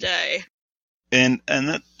yet today. And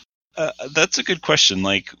that's a good question.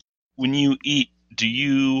 Like, when you eat, do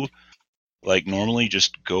you like normally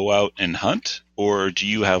just go out and hunt, or do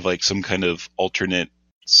you have like some kind of alternate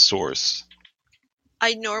source?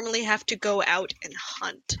 I normally have to go out and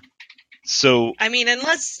hunt. So I mean,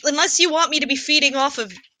 unless you want me to be feeding off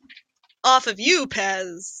of you,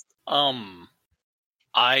 Pez.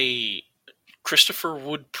 Christopher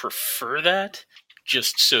would prefer that,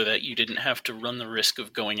 just so that you didn't have to run the risk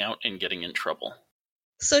of going out and getting in trouble.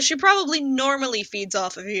 So she probably normally feeds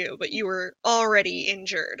off of you, but you were already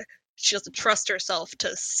injured. She doesn't trust herself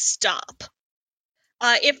to stop.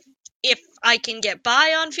 If I can get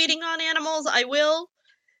by on feeding on animals, I will.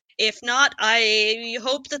 If not, I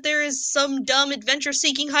hope that there is some dumb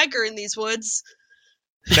adventure-seeking hiker in these woods.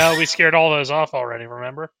 No, we scared all those off already,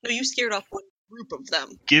 remember? No, you scared off one group of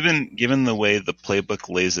them. given the way the playbook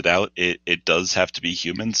lays it out, it does have to be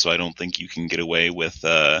human, so I don't think you can get away with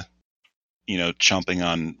chomping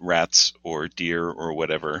on rats or deer or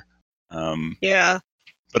whatever. Yeah.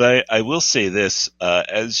 But I will say this,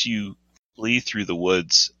 as you flee through the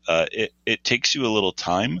woods, it takes you a little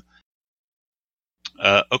time.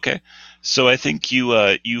 Okay, so I think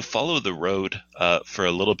you follow the road for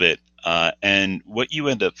a little bit, and what you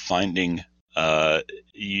end up finding,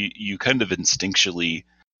 you kind of instinctually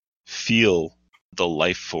feel the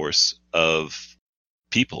life force of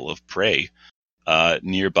people, of prey,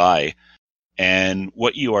 nearby, and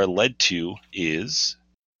what you are led to is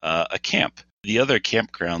a camp. The other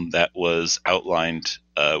campground that was outlined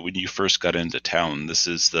when you first got into town. This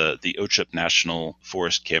is the Ochup National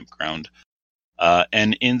Forest Campground.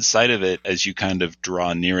 And inside of it, as you kind of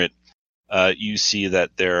draw near it, you see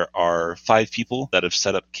that there are 5 people that have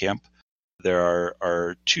set up camp. There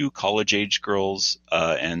are 2 college-age girls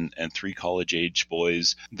and 3 college-age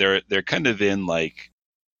boys. They're kind of in like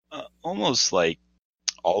almost like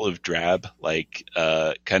olive drab, like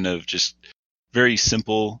kind of just very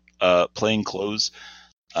simple plain clothes.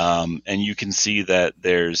 And you can see that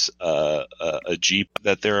there's a Jeep,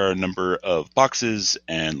 that there are a number of boxes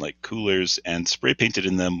and like coolers, and spray painted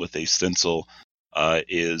in them with a stencil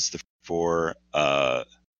is for the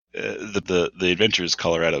Adventures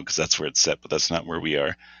Colorado, because that's where it's set, but that's not where we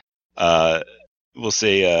are. We'll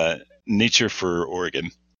say Nature for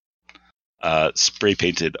Oregon, spray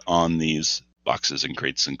painted on these boxes and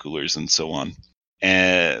crates and coolers and so on.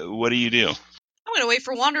 And what do you do? I'm gonna wait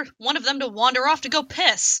for one of them to wander off to go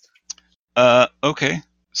piss. Okay.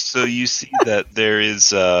 So you see that there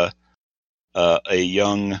is a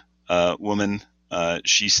young woman.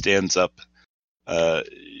 She stands up.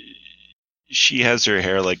 She has her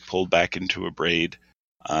hair like pulled back into a braid,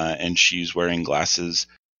 and she's wearing glasses.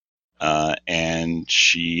 And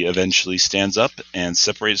she eventually stands up and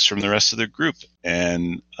separates from the rest of the group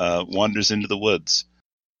and wanders into the woods.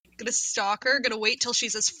 Gonna stalk her, gonna wait till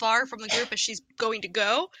she's as far from the group as she's going to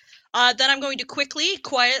go. Then I'm going to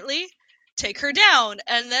quietly take her down,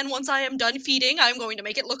 and then once I am done feeding, I'm going to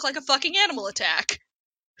make it look like a fucking animal attack.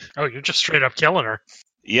 Oh, you're just straight up killing her.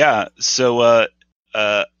 Yeah, so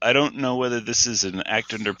I don't know whether this is an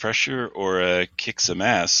act under pressure or a kick some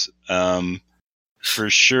ass.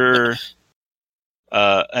 For sure.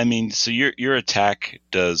 I mean, so your attack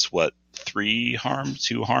does what? 3 harm?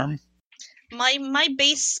 2 harm? My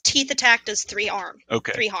base teeth attack does 3 harm.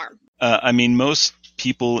 Okay. 3 harm. I mean, most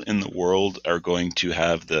people in the world are going to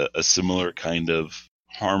have a similar kind of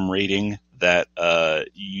harm rating that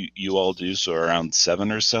you all do, so around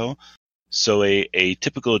 7 or so. So a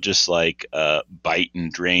typical just like bite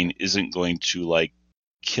and drain isn't going to like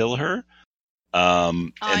kill her,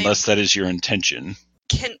 unless that is your intention.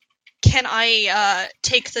 Can I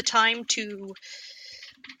take the time to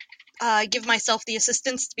give myself the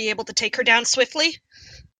assistance to be able to take her down swiftly?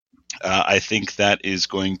 I think that is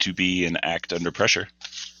going to be an act under pressure.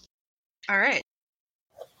 All right.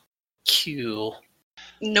 Cool.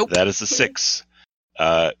 Nope. That is a 6.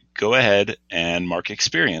 Go ahead and mark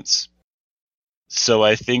experience. So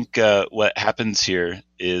I think what happens here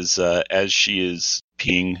is as she is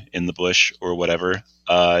peeing in the bush or whatever,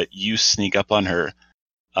 you sneak up on her,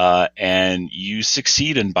 and you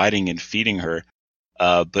succeed in biting and feeding her,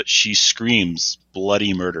 but she screams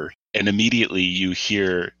bloody murder. And immediately you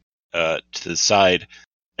hear to the side,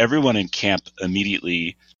 everyone in camp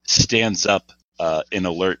immediately stands up in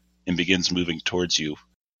alert and begins moving towards you.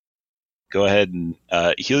 Go ahead and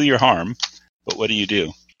heal your harm, but what do you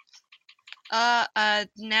do? Now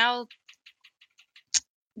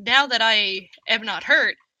that I am not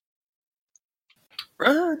hurt.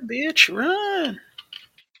 Run, bitch, run!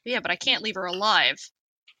 Yeah, but I can't leave her alive.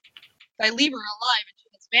 If I leave her alive and she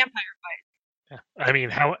gets vampire bite. Yeah. I mean,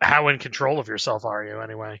 how in control of yourself are you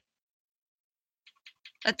anyway?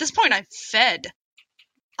 At this point, I'm fed.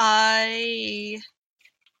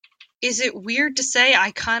 Is it weird to say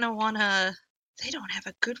I kind of want to... They don't have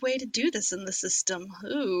a good way to do this in the system.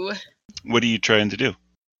 Ooh. What are you trying to do?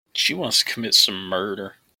 She wants to commit some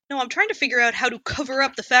murder. No, I'm trying to figure out how to cover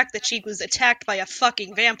up the fact that she was attacked by a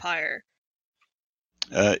fucking vampire.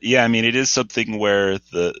 Yeah, I mean, it is something where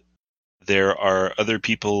there are other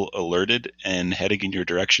people alerted and heading in your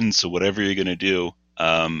direction, so whatever you're going to do,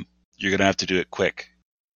 you're going to have to do it quick.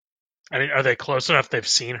 I mean, are they close enough they've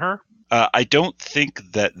seen her? I don't think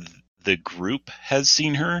that the group has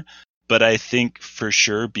seen her, but I think for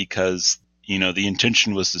sure because, the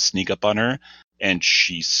intention was to sneak up on her and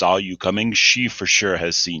she saw you coming, she for sure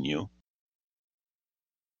has seen you.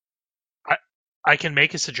 I can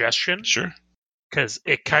make a suggestion. Sure. Because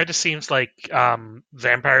it kind of seems like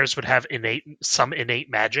vampires would have some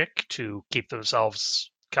innate magic to keep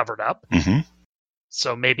themselves covered up. Mm-hmm.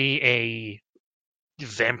 So maybe a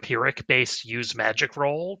vampiric-based use magic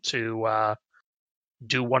roll to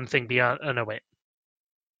do one thing beyond... Oh, no, wait.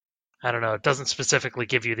 I don't know. It doesn't specifically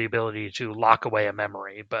give you the ability to lock away a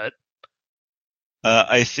memory, but...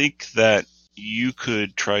 I think that you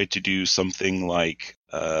could try to do something like...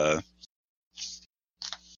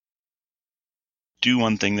 do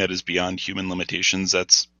one thing that is beyond human limitations.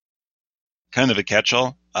 That's kind of a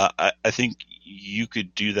catch-all. I think you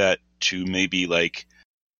could do that to maybe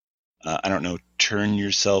turn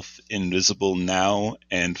yourself invisible now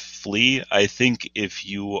and flee. I think if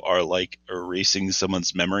you are erasing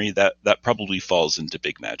someone's memory, that probably falls into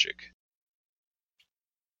big magic.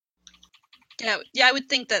 Yeah, I would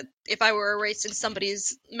think that if I were erasing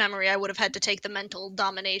somebody's memory, I would have had to take the mental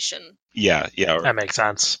domination. Yeah. That makes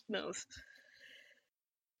sense. Move.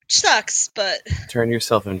 Sucks, but... Turn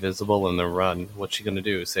yourself invisible and then run. What's she gonna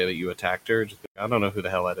do? Say that you attacked her? I don't know who the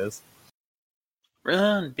hell that is.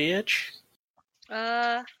 Run, bitch.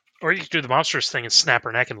 Or you could do the monstrous thing and snap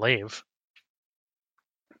her neck and leave.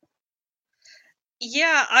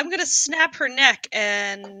 Yeah, I'm gonna snap her neck,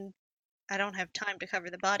 and I don't have time to cover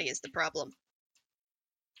the body is the problem.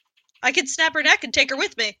 I can snap her neck and take her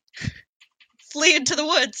with me. Flee into the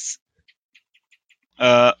woods.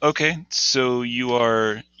 Okay, so you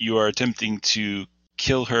are attempting to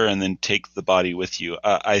kill her and then take the body with you.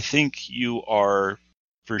 I think you are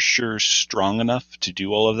for sure strong enough to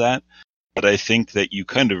do all of that, but I think that you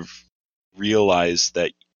kind of realize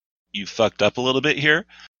that you fucked up a little bit here.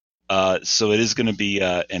 So it is going to be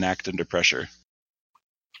an act under pressure.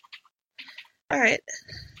 All right.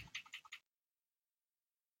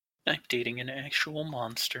 I'm dating an actual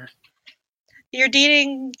monster. You're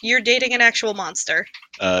dating an actual monster.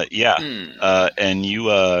 Yeah. And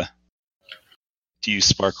you do you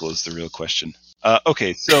sparkle is the real question.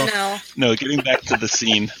 Okay, so no, getting back to the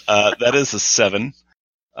scene, that is a 7.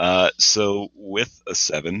 So with a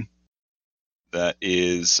 7, that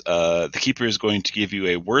is the keeper is going to give you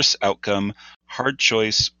a worse outcome, hard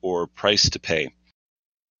choice, or price to pay.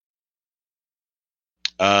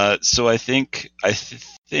 So I think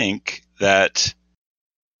that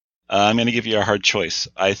I'm going to give you a hard choice.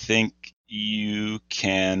 I think you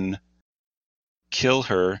can kill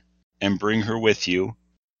her and bring her with you,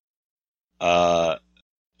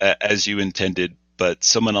 as you intended, but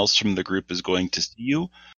someone else from the group is going to see you,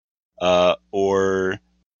 or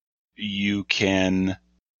you can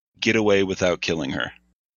get away without killing her.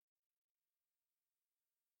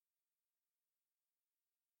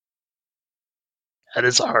 That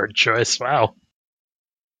is a hard choice. Wow.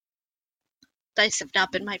 Dice have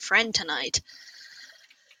not been my friend tonight.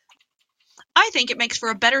 I think it makes for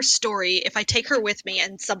a better story if I take her with me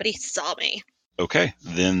and somebody saw me. Okay,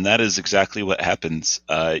 then that is exactly what happens.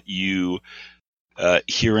 You,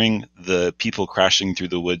 hearing the people crashing through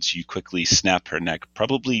the woods, you quickly snap her neck.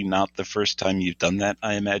 Probably not the first time you've done that,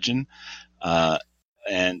 I imagine.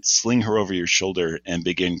 And sling her over your shoulder and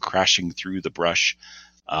begin crashing through the brush.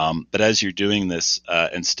 But as you're doing this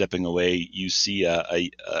and stepping away, you see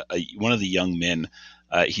one of the young men.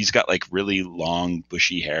 He's got really long,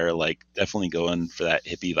 bushy hair, definitely going for that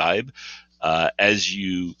hippie vibe. As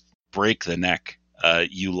you break the neck,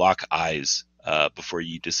 you lock eyes before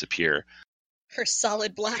you disappear. Her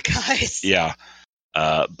solid black eyes. Yeah,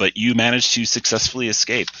 but you manage to successfully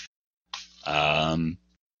escape. Where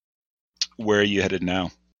are you headed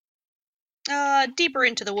now? Deeper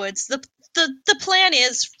into the woods. The plan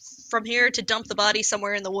is from here to dump the body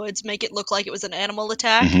somewhere in the woods, make it look like it was an animal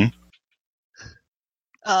attack. Mm-hmm.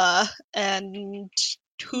 And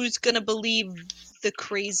who's gonna believe the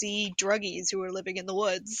crazy druggies who are living in the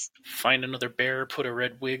woods? Find another bear, put a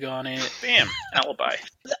red wig on it. Bam, alibi.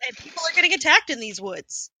 And people are getting attacked in these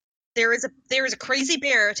woods. There is a crazy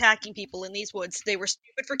bear attacking people in these woods. They were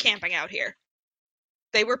stupid for camping out here.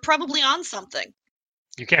 They were probably on something.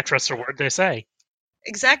 You can't trust a word they say.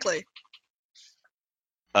 Exactly.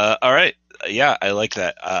 All right. Yeah, I like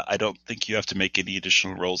that. I don't think you have to make any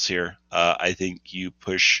additional rolls here. I think you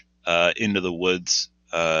push into the woods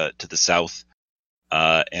to the south,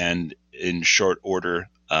 and in short order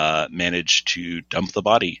manage to dump the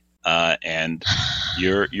body. And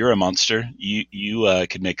you're a monster. You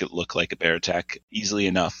can make it look like a bear attack easily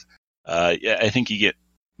enough. Yeah, I think you get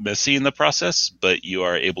messy in the process, but you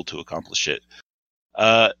are able to accomplish it.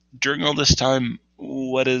 During all this time,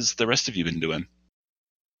 what has the rest of you been doing?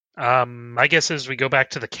 My guess is we go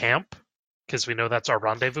back to the camp, because we know that's our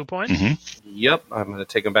rendezvous point. Mm-hmm. Yep, I'm going to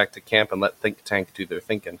take them back to camp and let Think Tank do their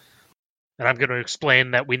thinking. And I'm going to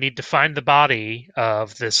explain that we need to find the body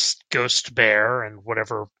of this ghost bear and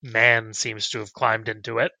whatever man seems to have climbed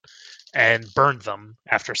into it, and burn them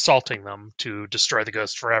after salting them to destroy the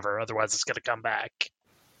ghost forever. Otherwise, it's going to come back.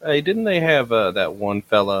 Hey, didn't they have that one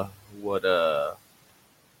fella what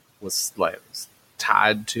was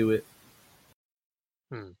tied to it?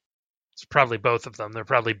 It's probably both of them. They're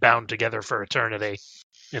probably bound together for eternity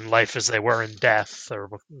in life as they were in death,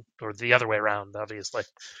 or the other way around, obviously.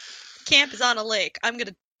 Camp is on a lake. I'm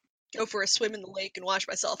gonna go for a swim in the lake and wash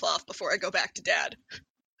myself off before I go back to Dad.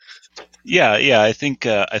 Yeah. I think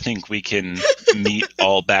we can meet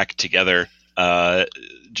all back together.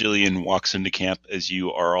 Jillian walks into camp as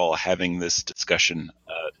you are all having this discussion,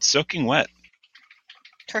 soaking wet.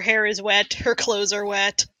 Her hair is wet. Her clothes are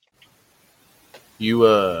wet. You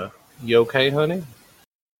okay, honey?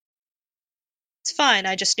 It's fine.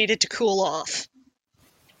 I just needed to cool off.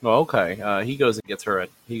 Oh, okay. He goes and gets her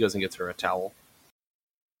a towel.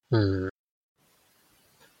 For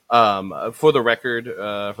the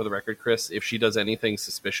record, Chris, if she does anything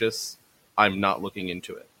suspicious, I'm not looking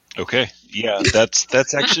into it. Okay. Yeah,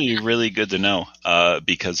 that's actually really good to know.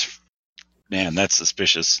 Because, man, that's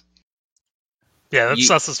suspicious. Yeah, that's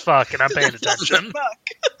sus as fuck, and I'm paying attention.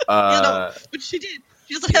 But she did.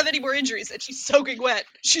 She doesn't have any more injuries, and she's soaking wet.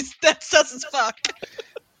 That's sus as fuck.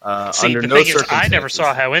 See, under the no thing is, circumstances, I never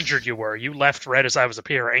saw how injured you were. You left right as I was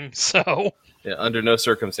appearing, so... Yeah, under no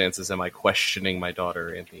circumstances am I questioning my daughter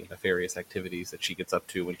and the nefarious activities that she gets up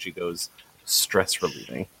to when she goes stress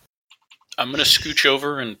relieving. I'm going to scooch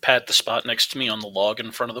over and pat the spot next to me on the log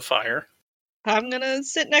in front of the fire. I'm gonna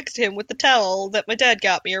sit next to him with the towel that my dad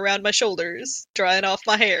got me around my shoulders, drying off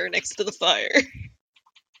my hair next to the fire.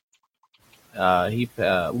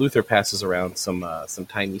 Luther passes around some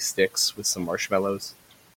tiny sticks with some marshmallows.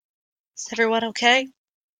 Is everyone okay?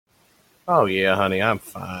 Oh yeah, honey, I'm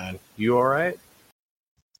fine. You all right?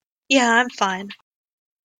 Yeah, I'm fine.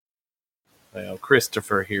 Well,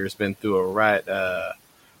 Christopher here's been through a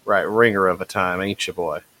right ringer of a time, ain't you,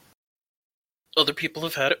 boy? Other people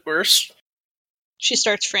have had it worse. She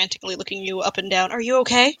starts frantically looking you up and down. Are you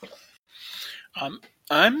okay?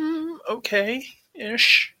 I'm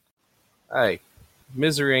okay-ish. Hey,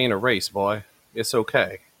 misery ain't a race, boy. It's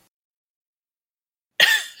okay.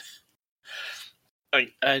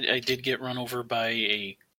 I did get run over by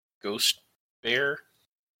a ghost bear.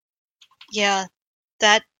 Yeah,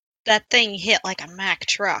 that thing hit like a Mack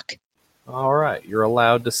truck. All right, you're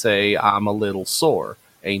allowed to say I'm a little sore.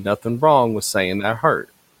 Ain't nothing wrong with saying that hurt.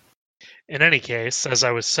 In any case, as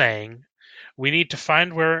I was saying, we need to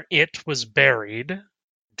find where it was buried,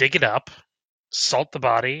 dig it up, salt the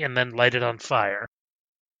body, and then light it on fire.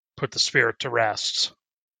 Put the spirit to rest.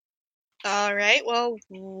 Alright, well,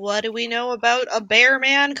 what do we know about a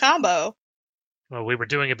bear-man combo? Well, we were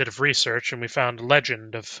doing a bit of research, and we found a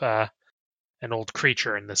legend of an old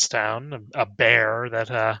creature in this town, a bear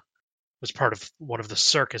that was part of one of the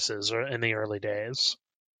circuses in the early days.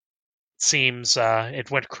 It seems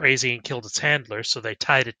it went crazy and killed its handler, so they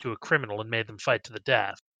tied it to a criminal and made them fight to the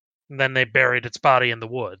death. And then they buried its body in the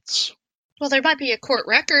woods. Well, there might be a court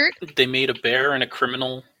record. They made a bear and a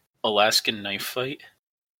criminal Alaskan knife fight.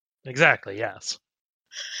 Exactly, yes.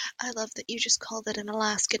 I love that you just called it an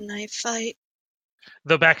Alaskan knife fight.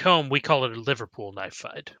 Though back home, we call it a Liverpool knife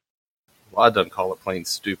fight. Well, I done call it plain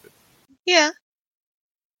stupid. Yeah.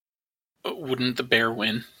 Wouldn't the bear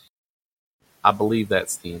win? I believe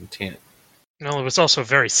that's the intent. Well, it was also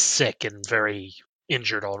very sick and very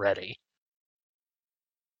injured already.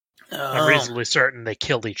 I'm reasonably certain they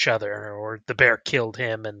killed each other, or the bear killed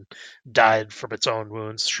him and died from its own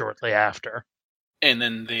wounds shortly after. And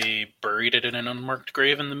then they buried it in an unmarked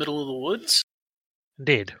grave in the middle of the woods?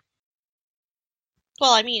 Indeed.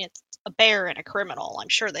 Well, I mean, it's a bear and a criminal. I'm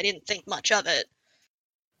sure they didn't think much of it.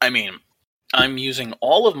 I mean, I'm using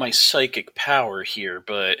all of my psychic power here,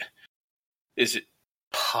 but is it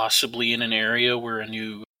possibly in an area where a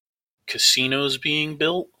new casino's being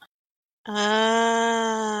built?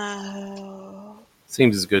 Oh.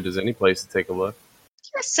 Seems as good as any place to take a look.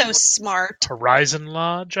 You're so smart. Horizon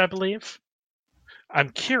Lodge, I believe. I'm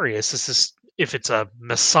curious if it's a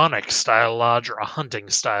Masonic-style lodge or a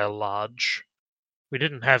hunting-style lodge. We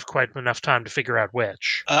didn't have quite enough time to figure out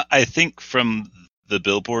which. I think from the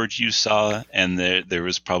billboard you saw, and there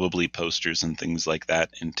was probably posters and things like that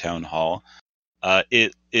in Town Hall,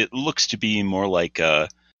 it looks to be more like a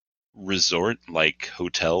resort, like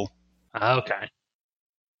hotel. Okay.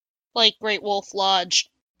 Like Great Wolf Lodge.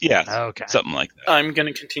 Yeah, Okay. something like that. I'm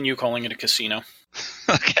going to continue calling it a casino.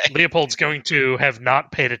 Okay. Leopold's going to have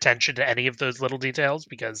not paid attention to any of those little details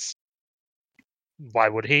because why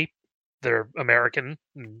would he? They're American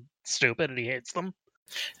and stupid and he hates them.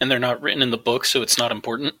 And they're not written in the book, so it's not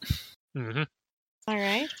important. Mm-hmm. All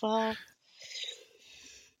right, well,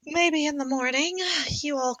 maybe in the morning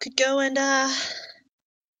you all could go and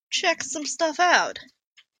check some stuff out.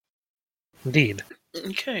 Indeed.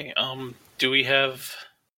 Okay, do we have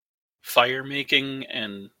fire making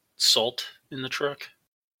and salt in the truck?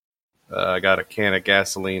 I got a can of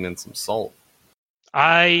gasoline and some salt.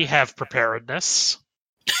 I have preparedness.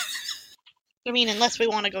 I mean, unless we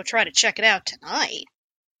want to go try to check it out tonight.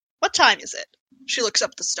 What time is it? She looks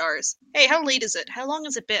up at the stars. Hey, how late is it? How long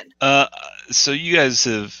has it been? So you guys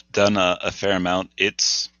have done a fair amount.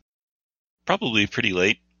 It's probably pretty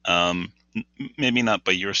late. Maybe not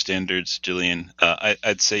by your standards, Jillian.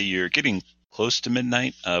 I'd say you're getting close to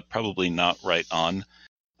midnight. Probably not right on.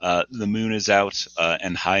 The moon is out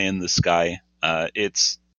and high in the sky.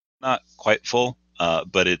 It's not quite full,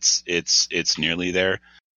 but it's nearly there.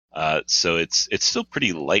 So it's still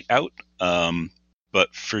pretty light out.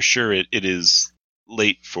 But for sure it is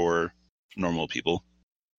late for normal people.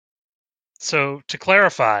 So, to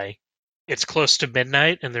clarify, it's close to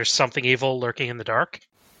midnight and there's something evil lurking in the dark?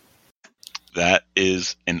 That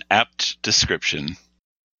is an apt description.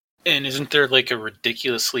 And isn't there like a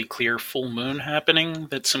ridiculously clear full moon happening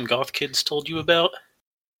that some goth kids told you about?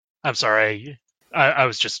 I'm sorry. I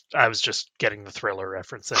was just getting the Thriller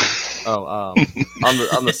reference in. Oh,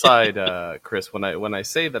 on the side, Chris, when I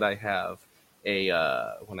say that I have say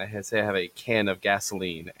I have a can of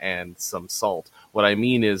gasoline and some salt, what I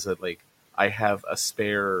mean is that like I have a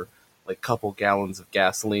spare like couple gallons of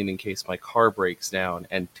gasoline in case my car breaks down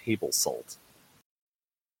and table salt.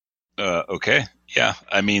 Okay. Yeah.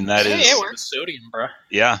 I mean that Yeah, is it works. Sodium, bruh.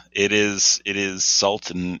 yeah, it is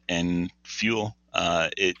salt and fuel.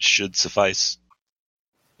 It should suffice.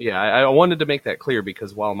 Yeah, I wanted to make that clear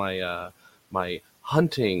because while my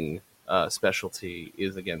hunting specialty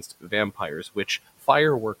is against vampires, which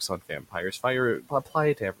fire works on vampires, fire apply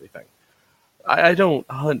it to everything. I don't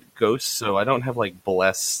hunt ghosts, so I don't have like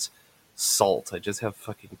blessed salt. I just have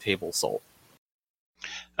fucking table salt.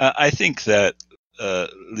 I think that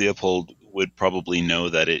Leopold would probably know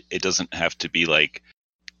that it doesn't have to be like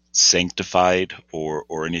sanctified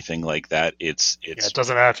or anything like that. It's Yeah, it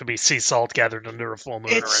doesn't have to be sea salt gathered under a full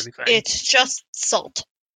moon or anything. It's just salt.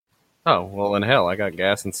 Oh, well in hell, I got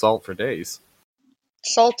gas and salt for days.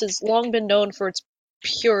 Salt has long been known for its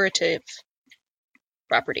purative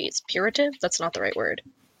properties. Purative? That's not the right word.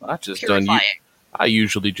 I just Purifying. I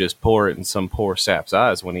usually just pour it in some poor sap's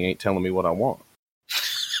eyes when he ain't telling me what I want.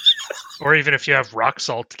 Or even if you have rock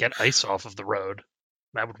salt to get ice off of the road.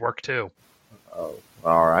 That would work too. Oh,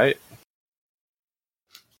 all right.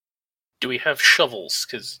 Do we have shovels?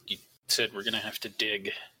 Because you said we're going to have to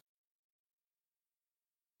dig.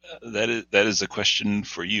 that is a question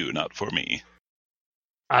for you, not for me.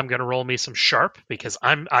 I'm gonna roll me some sharp because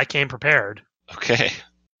I came prepared. Okay.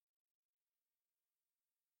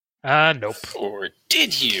 Nope. Or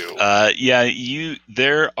did you? Yeah,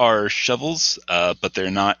 there are shovels, but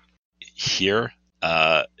they're not here.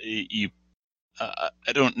 I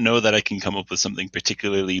don't know that I can come up with something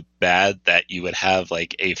particularly bad that you would have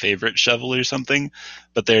like a favorite shovel or something,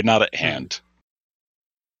 but they're not at hand.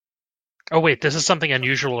 Oh wait, this is something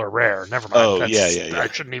unusual or rare. Never mind. Oh, yeah. I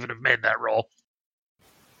shouldn't even have made that roll.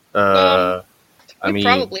 I We mean,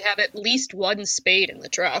 probably have at least one spade in the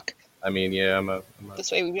truck. I mean, yeah, I'm a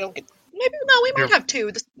This way we don't get. Maybe no, we might You're- have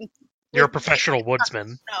two. You're a professional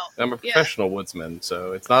woodsman. No. I'm a professional woodsman,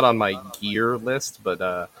 so it's not on my gear list, but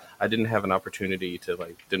I didn't have an opportunity to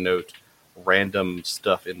like denote random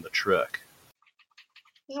stuff in the truck.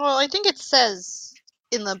 Well, I think it says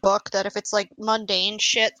in the book that if it's like mundane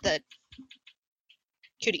shit that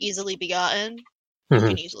could easily be gotten, you Mhm.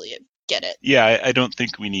 can easily get it. Yeah, I don't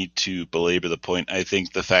think we need to belabor the point. I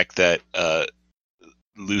think the fact that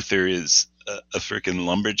Luther is a freaking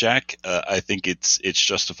lumberjack, I think it's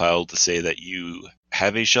justifiable to say that you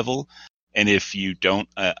have a shovel, and if you don't,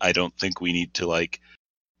 I don't think we need to like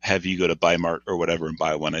have you go to Buy-Mart or whatever and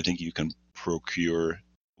buy one. I think you can procure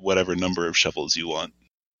whatever number of shovels you want.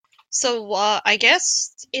 So I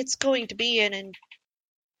guess it's going to be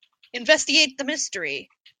investigate the mystery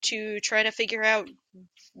to try to figure out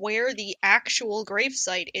where the actual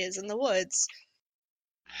gravesite is in the woods.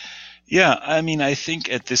 Yeah, I mean, I think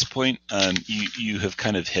at this point, you have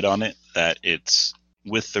kind of hit on it, that it's,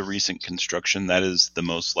 with the recent construction, that is the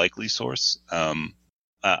most likely source.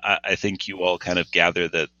 I think you all kind of gather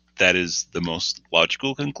that is the most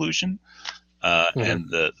logical conclusion, and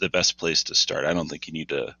the best place to start. I don't think you need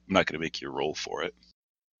to, I'm not going to make you roll for it.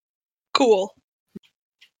 Cool.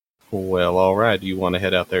 Well, all right. Do you want to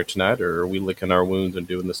head out there tonight, or are we licking our wounds and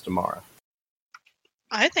doing this tomorrow?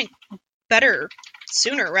 I think better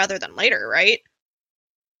sooner rather than later, right?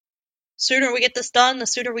 Sooner we get this done, the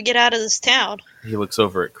sooner we get out of this town. He looks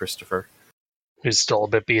over at Christopher. Who's still a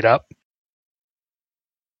bit beat up.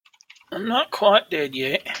 I'm not quite dead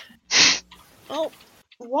yet. Well,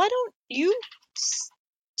 why don't you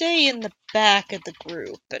stay in the back of the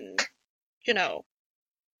group and,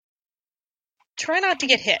 try not to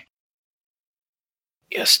get hit.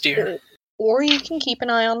 Yes, dear. Or you can keep an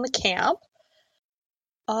eye on the camp.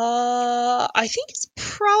 I think it's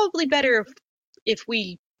probably better if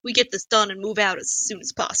we get this done and move out as soon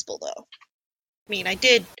as possible, though. I mean, I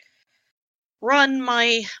did run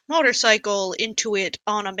my motorcycle into it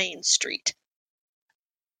on a main street.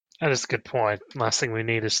 That is a good point. Last thing we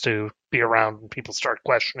need is to be around when people start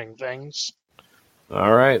questioning things.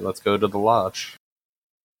 All right, let's go to the lodge.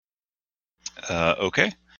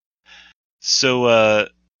 Okay. So,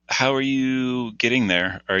 how are you getting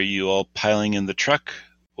there? Are you all piling in the truck,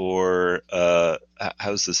 or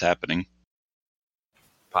how's this happening?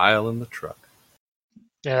 Pile in the truck.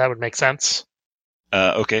 Yeah, that would make sense.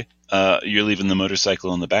 Okay. You're leaving the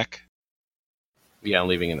motorcycle in the back? Yeah, I'm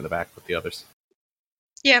leaving it in the back with the others.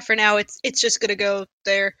 Yeah, for now it's just gonna go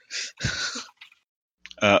there.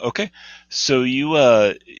 Okay. So you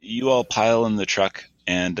all pile in the truck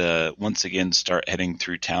and once again start heading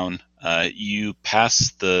through town. You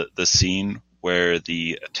pass the scene where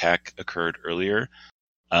the attack occurred earlier.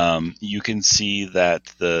 You can see that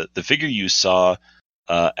the figure you saw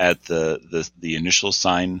at the initial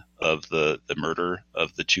sign of the murder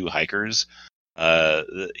of the two hikers,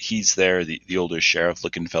 he's there, the older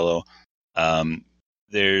sheriff-looking fellow.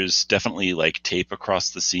 There's definitely like tape across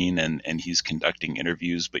the scene, and he's conducting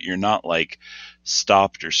interviews, but you're not like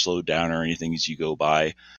stopped or slowed down or anything as you go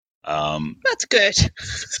by. That's good.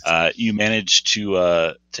 You manage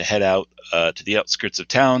to head out to the outskirts of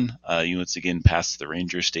town. You once again pass the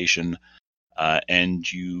ranger station,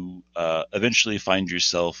 and you eventually find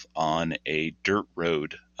yourself on a dirt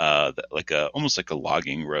road, almost like a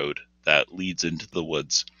logging road that leads into the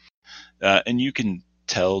woods. And you can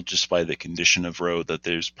tell just by the condition of road that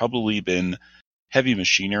there's probably been heavy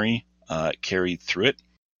machinery carried through it.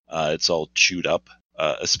 It's all chewed up,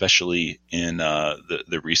 especially in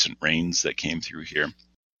the recent rains that came through here.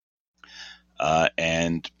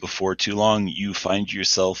 And before too long, you find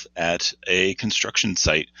yourself at a construction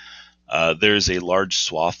site. There's a large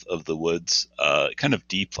swath of the woods, kind of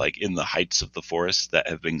deep, like in the heights of the forest, that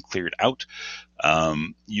have been cleared out.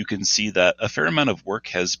 You can see that a fair amount of work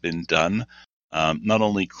has been done, not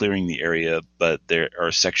only clearing the area, but there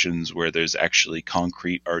are sections where there's actually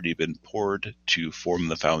concrete already been poured to form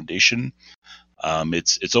the foundation.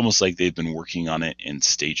 It's almost like they've been working on it in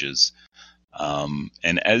stages.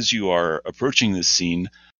 And as you are approaching this scene,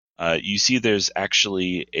 you see there's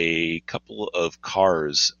actually a couple of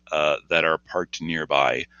cars that are parked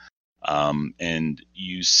nearby. And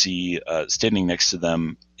you see standing next to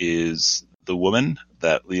them is the woman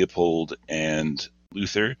that Leopold and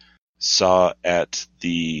Luther saw at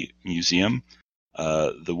the museum.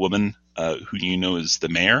 The woman who you know is the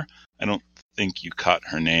mayor. I don't think you caught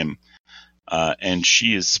her name. And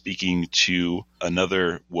she is speaking to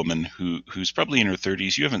another woman who's probably in her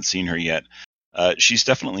 30s. You haven't seen her yet. She's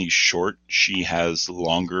definitely short. She has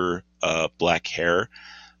longer black hair.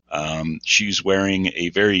 She's wearing a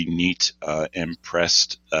very neat and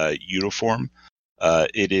pressed uniform.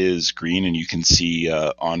 It is green, and you can see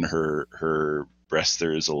on her breast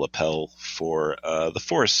there is a lapel for the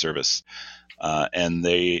Forest Service. And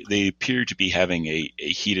they appear to be having a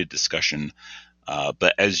heated discussion.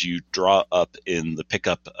 But as you draw up in the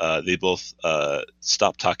pickup, they both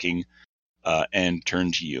stop talking and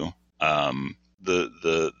turn to you.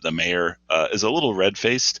 The mayor is a little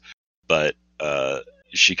red-faced, but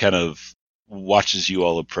she kind of watches you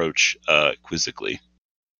all approach quizzically.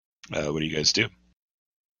 What do you guys do?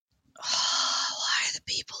 Why are the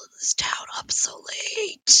people in this town up so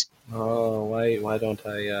late? Oh, why don't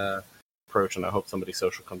I approach, and I hope somebody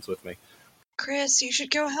social comes with me. Chris, you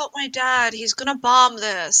should go help my dad. He's gonna bomb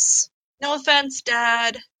this. No offense,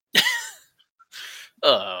 Dad.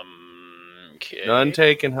 Okay. None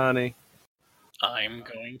taken, honey. I'm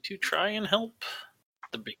going to try and help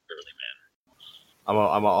the big burly man. I'm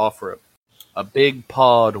gonna offer a big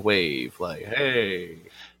pawed wave, like, hey.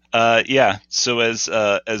 Yeah. So as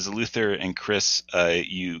Luther and Chris,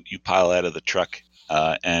 you pile out of the truck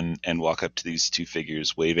and walk up to these two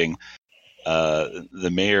figures waving.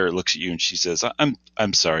 The mayor looks at you and she says,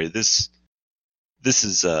 "I'm sorry. This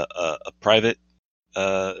is a private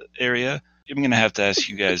area. I'm going to have to ask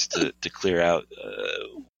you guys to clear out.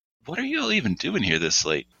 What are you all even doing here this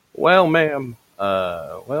late?" Well, ma'am,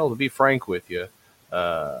 to be frank with you,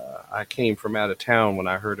 I came from out of town when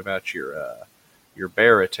I heard about your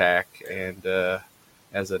bear attack, and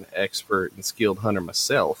as an expert and skilled hunter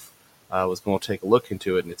myself, I was going to take a look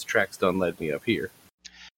into it, and its tracks done led me up here.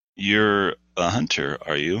 You're a hunter,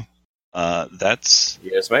 are you? That's...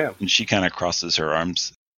 Yes, ma'am. And she kind of crosses her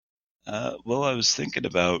arms. Well, I was thinking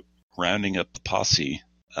about rounding up the posse,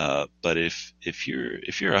 but if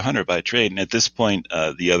you're a hunter by trade, and at this point,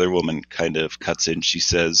 the other woman kind of cuts in. She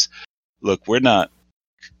says, "Look, we're not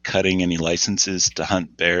cutting any licenses to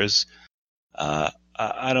hunt bears. I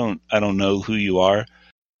don't know who you are,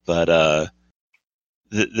 but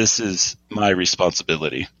this is my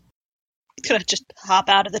responsibility." Gonna just hop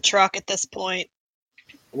out of the truck at this point.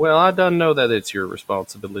 Well, I done know that it's your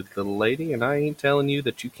responsibility, little lady, and I ain't telling you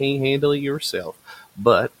that you can't handle it yourself.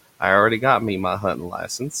 But I already got me my hunting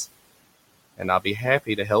license, and I'll be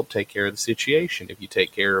happy to help take care of the situation. If you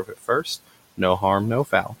take care of it first, no harm, no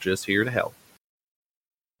foul. Just here to help.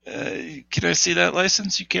 Can I see that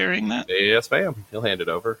license? You carrying that? Yes, ma'am. He'll hand it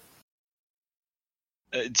over.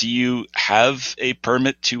 Do you have a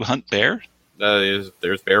permit to hunt bear? There's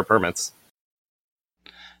bear permits.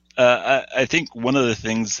 I think one of the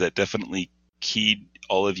things that definitely keyed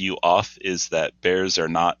all of you off is that bears are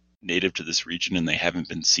not native to this region and they haven't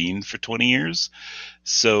been seen for 20 years.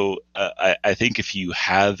 So I think if you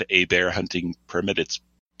have a bear hunting permit, it's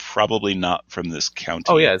probably not from this county.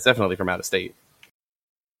 Oh, yeah, it's definitely from out of state.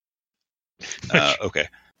 Okay.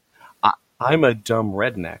 I'm a dumb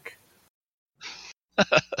redneck.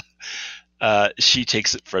 She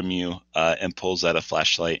takes it from you and pulls out a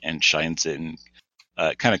flashlight and shines it and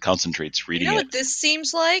kind of concentrates reading You know it. what this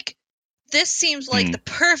seems like? This seems like the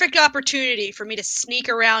perfect opportunity for me to sneak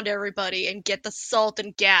around everybody and get the salt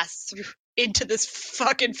and gas into this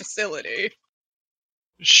fucking facility.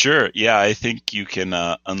 Sure. Yeah, I think you can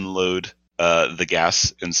unload the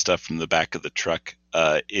gas and stuff from the back of the truck.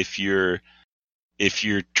 If you're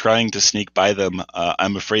trying to sneak by them,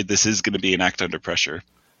 I'm afraid this is going to be an act under pressure.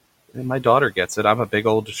 And my daughter gets it. I'm a big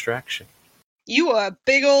old distraction. You are a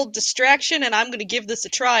big old distraction, and I'm going to give this a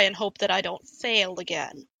try and hope that I don't fail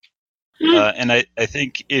again. And I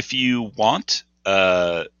think if you want,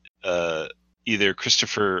 either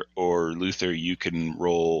Christopher or Luther, you can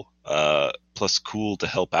roll plus cool to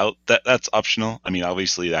help out. That's optional. I mean,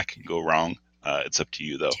 obviously that can go wrong. It's up to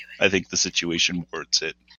you, though. I think the situation warrants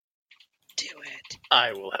it. Do it.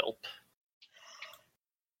 I will help.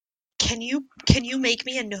 Can you make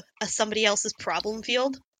me a somebody else's problem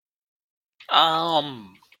field?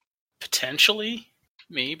 Potentially,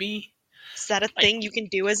 maybe. Is that a thing you can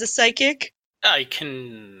do as a psychic? I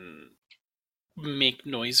can make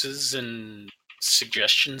noises and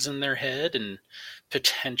suggestions in their head and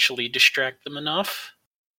potentially distract them enough.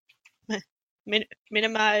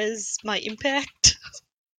 Minimize my impact?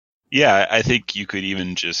 Yeah, I think you could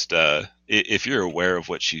even just, if you're aware of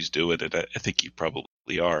what she's doing, and I think you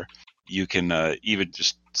probably are, you can even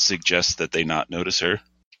just suggest that they not notice her.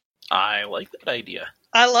 I like that idea.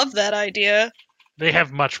 I love that idea. They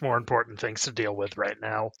have much more important things to deal with right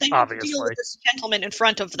now, They need to obviously. deal with this gentleman in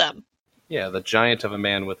front of them. Yeah, the giant of a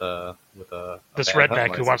man with a This bad redneck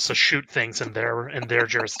hunting who wants to license. shoot things in their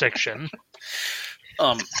jurisdiction.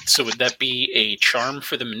 So would that be a charm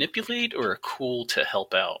for the manipulate or a cool to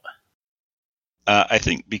help out? I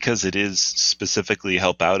think because it is specifically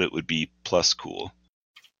help out, it would be plus cool.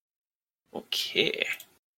 Okay.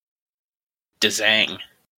 Dazang.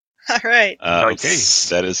 All right. Okay,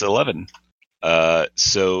 that is 11.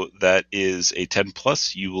 So that is a 10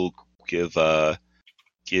 plus. You will give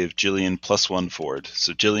Jillian +1 forward.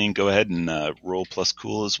 So Jillian, go ahead and roll plus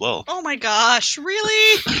cool as well. Oh my gosh,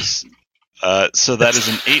 really? So that is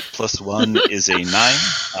an 8 plus 1 is a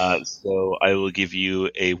 9. So I will give you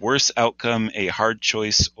a worse outcome, a hard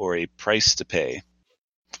choice, or a price to pay.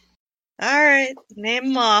 All right, name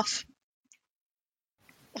them off.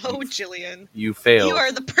 Oh, Jillian. You failed. You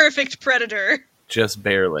are the perfect predator. Just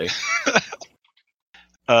barely.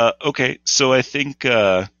 Okay, so I think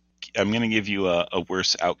I'm going to give you a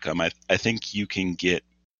worse outcome. I think you can get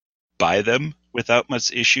by them without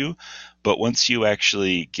much issue, but once you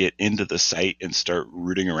actually get into the site and start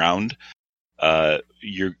rooting around,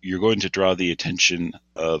 you're going to draw the attention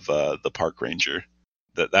of the park ranger.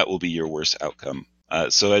 That will be your worst outcome.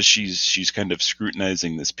 So as she's kind of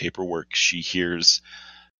scrutinizing this paperwork, she hears,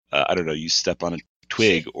 I don't know, you step on a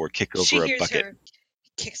twig or kick over a bucket. Her,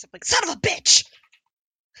 kicks up like, son of a bitch!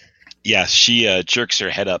 Yeah, she jerks her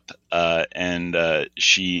head up and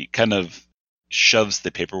she kind of shoves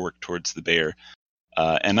the paperwork towards the bear.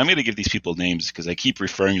 And I'm going to give these people names because I keep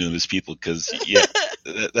referring to them as people because, yeah,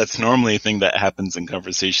 that's normally a thing that happens in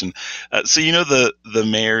conversation. So you know the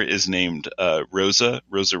mayor is named Rosa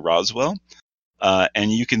Roswell.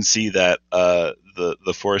 And you can see that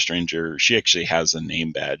the forest ranger, she actually has a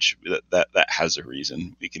name badge that has a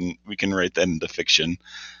reason. We can write that into fiction.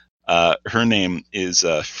 Her name is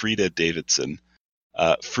Frida Davidson.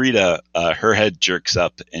 Frida, her head jerks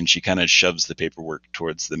up and she kind of shoves the paperwork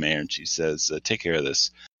towards the mayor and she says, take care of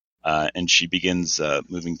this. And she begins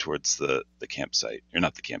moving towards the campsite, or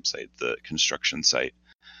not the campsite, the construction site.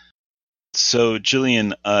 So,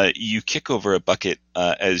 Jillian, you kick over a bucket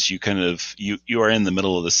as you kind of you are in the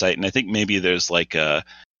middle of the site, and I think maybe there's like a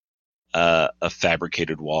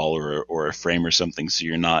fabricated wall or a frame or something, so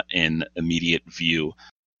you're not in immediate view.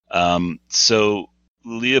 So,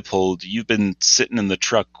 Leopold, you've been sitting in the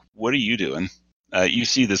truck. What are you doing? You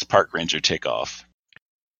see this park ranger take off.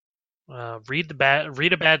 Read a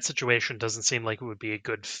bad situation doesn't seem like it would be a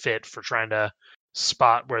good fit for trying to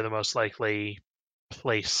spot where the most likely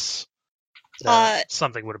place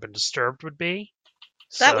something would have been disturbed would be.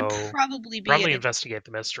 That would probably be investigate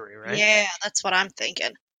the mystery, right? Yeah, that's what I'm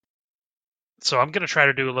thinking. So I'm going to try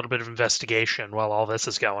to do a little bit of investigation while all this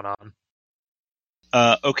is going on.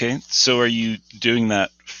 Okay, so are you doing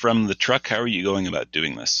that from the truck? How are you going about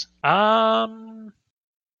doing this? Well,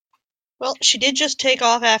 she did just take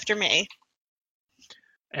off after me.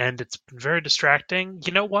 And it's been very distracting.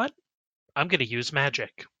 You know what? I'm going to use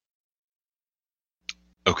magic.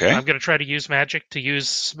 Okay. I'm going to try to use magic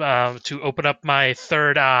to open up my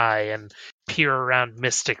third eye and peer around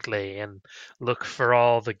mystically and look for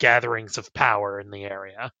all the gatherings of power in the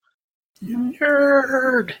area.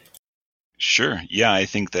 Nerd! Sure. Yeah, I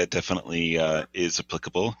think that definitely is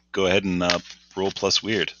applicable. Go ahead and roll plus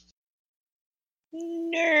weird.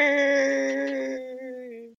 Nerd.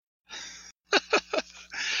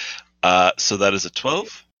 So that is a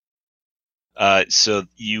 12. So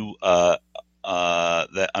you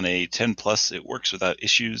that on a 10 plus, it works without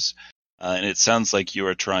issues. And it sounds like you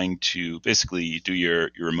are trying to basically do your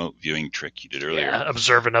remote viewing trick you did earlier. Yeah,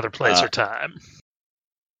 observe another place or time.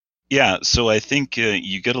 Yeah, so I think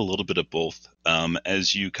you get a little bit of both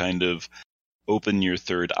as you kind of open your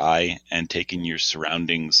third eye and take in your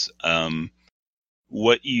surroundings.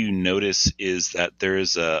 What you notice is that there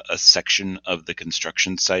is a section of the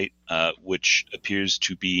construction site which appears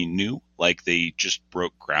to be new, like they just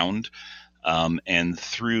broke ground. And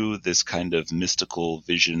through this kind of mystical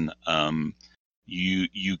vision,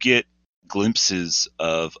 you get glimpses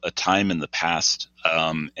of a time in the past,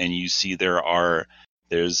 and you see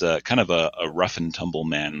there's a kind of a rough and tumble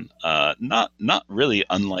man, not really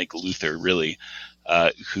unlike Luther, really,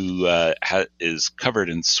 who is covered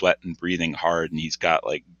in sweat and breathing hard, and he's got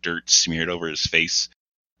like dirt smeared over his face,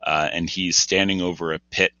 and he's standing over a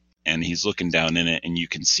pit, and he's looking down in it, and you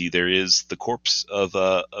can see there is the corpse of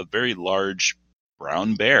a very large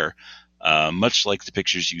brown bear, much like the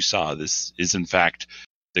pictures you saw. This is in fact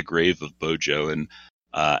the grave of Bojo, and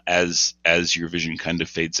as your vision kind of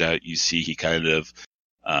fades out, you see he kind of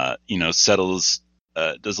settles,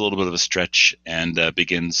 does a little bit of a stretch, and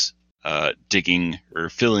begins digging or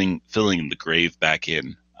filling the grave back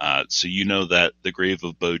in. So you know that the grave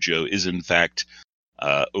of Bojo is in fact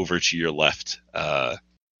over to your left,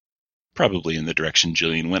 probably in the direction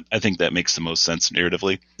Jillian went. I think that makes the most sense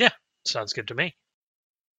narratively. Yeah, sounds good to me.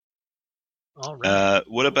 All right.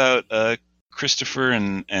 What about Christopher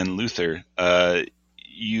and Luther? I'll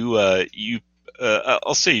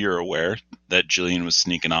say you're aware that Jillian was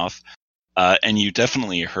sneaking off, and you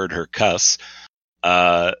definitely heard her cuss.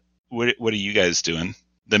 What are you guys doing?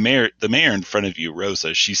 The mayor in front of you,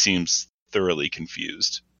 Rosa, she seems thoroughly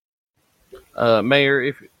confused.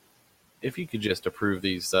 Mayor, if you could just approve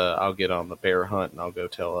these, I'll get on the bear hunt and I'll go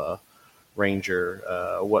tell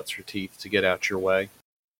Ranger, what's her teeth to get out your way.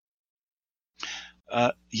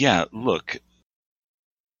 Yeah, look,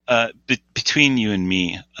 between you and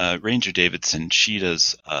me, Ranger Davidson, she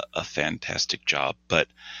does a fantastic job, but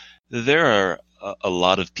there are a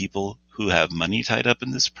lot of people who have money tied up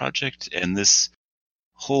in this project, and this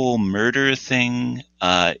whole murder thing,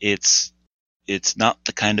 it's not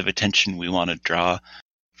the kind of attention we want to draw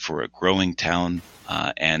for a growing town,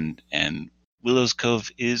 and Willow's Cove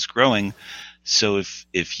is growing. So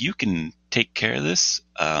if you can take care of this,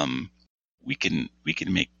 we can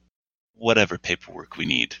make whatever paperwork we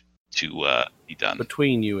need to be done.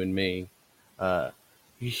 Between you and me,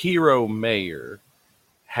 Hero Mayor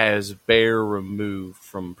has bear removed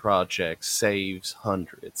from project saves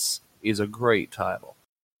hundreds is a great title.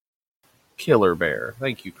 Killer Bear.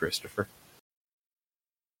 Thank you, Christopher.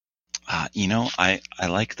 I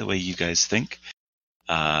like the way you guys think.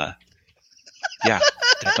 Yeah,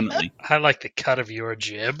 definitely. I like the cut of your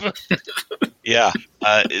jib. Yeah,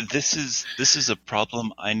 this is a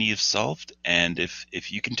problem I need solved, and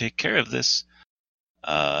if you can take care of this,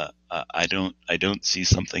 I don't see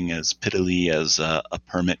something as piddly as a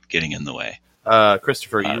permit getting in the way.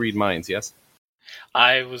 Christopher, you read minds, yes?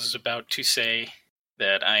 I was about to say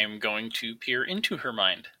that I am going to peer into her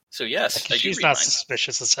mind. So yes, I do She's read not minds.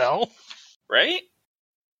 suspicious as hell. Right?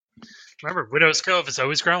 Remember, Widow's Cove is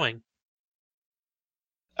always growing.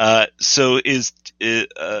 So is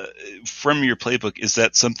from your playbook, is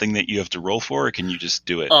that something that you have to roll for, or can you just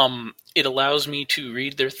do it? It allows me to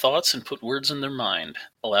read their thoughts and put words in their mind.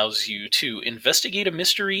 Allows you to investigate a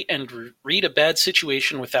mystery and read a bad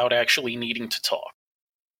situation without actually needing to talk.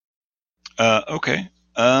 Okay.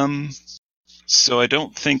 So I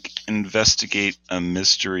don't think investigate a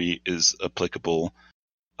mystery is applicable.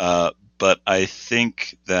 But I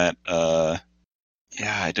think that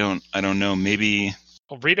I don't know, maybe.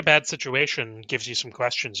 Well, read a bad situation gives you some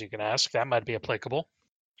questions you can ask. That might be applicable.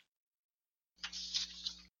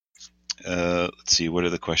 Let's see, what are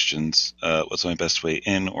the questions? What's my best way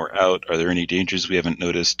in or out? Are there any dangers we haven't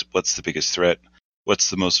noticed? What's the biggest threat?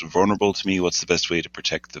 What's the most vulnerable to me? What's the best way to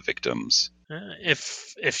protect the victims?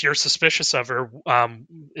 If you're suspicious of her,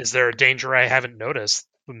 is there a danger I haven't noticed?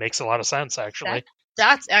 It makes a lot of sense, actually.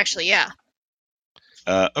 That's actually, yeah.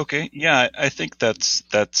 Okay, yeah, I think that's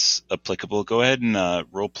applicable. Go ahead and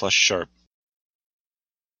roll plus sharp.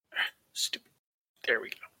 Stupid. There we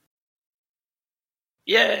go.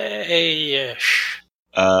 Yay!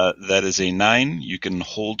 That is a 9. You can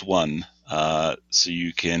hold 1, so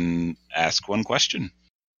you can ask 1 question.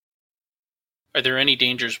 Are there any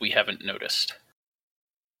dangers we haven't noticed?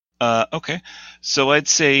 Okay, so I'd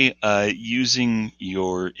say using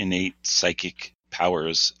your innate psychic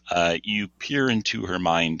powers, you peer into her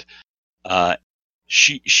mind.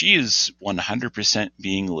 She is 100%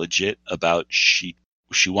 being legit about she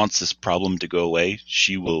wants this problem to go away.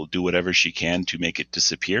 She will do whatever she can to make it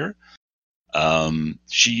disappear.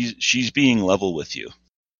 She's being level with you.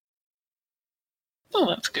 Oh,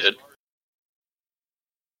 that's good.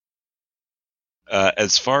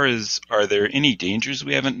 As far as are there any dangers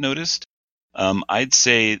we haven't noticed, I'd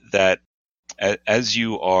say that as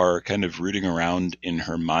you are kind of rooting around in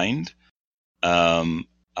her mind,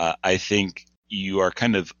 I think you are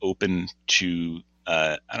kind of open to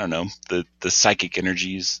I don't know, the psychic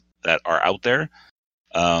energies that are out there,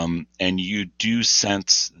 and you do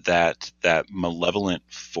sense that malevolent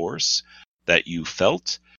force that you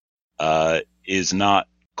felt is not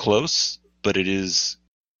close, but it is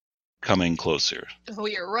coming closer. Oh,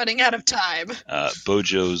 you're running out of time.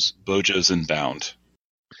 Bojo's inbound.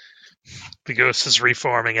 The ghost is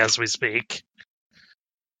reforming as we speak.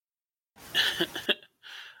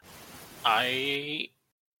 I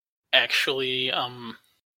actually,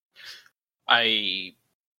 I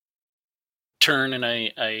turn and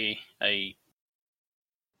I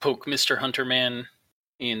poke Mr. Hunterman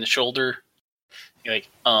in the shoulder. Like,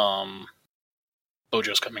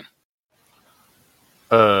 Bojo's coming.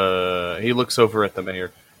 He looks over at the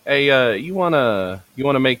mayor. Hey, you wanna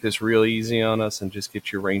make this real easy on us and just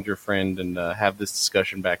get your ranger friend and have this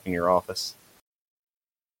discussion back in your office?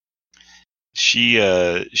 She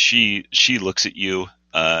looks at you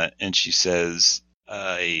and she says,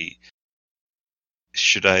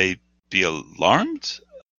 "Should I be alarmed?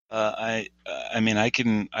 I mean, I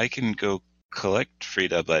can go collect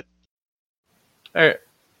Frida, but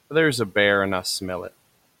there's a bear and I smell it."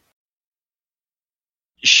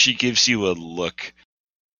 She gives you a look.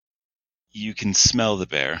 You can smell the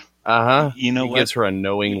bear. Uh-huh. You know he what? Gives her a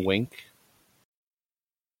knowing wink.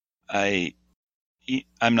 I'm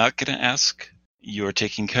not going to ask you're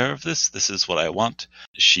taking care of this. This is what I want.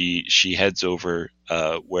 She heads over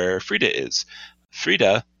where Frida is.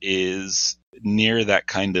 Frida is near that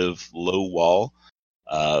kind of low wall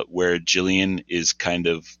where Jillian is kind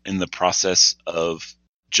of in the process of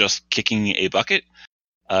just kicking a bucket.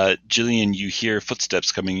 Jillian, you hear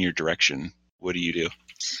footsteps coming your direction. What do?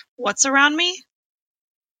 What's around me?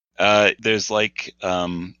 There's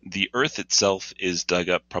the earth itself is dug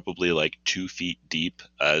up probably 2 feet deep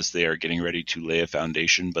as they are getting ready to lay a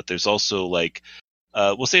foundation. But there's also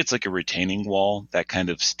we'll say it's like a retaining wall that kind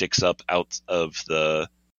of sticks up out of the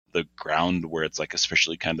ground where it's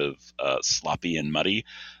especially kind of sloppy and muddy.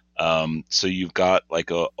 So you've got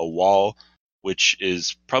a wall which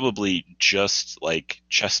is probably just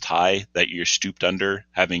chest high that you're stooped under,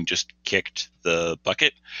 having just kicked the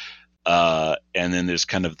bucket. And then there's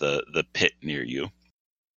kind of the pit near you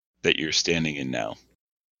that you're standing in now.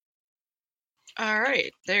 All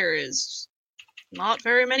right, there is not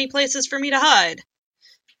very many places for me to hide.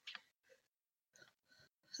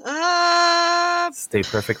 Stay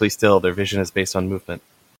perfectly still. Their vision is based on movement.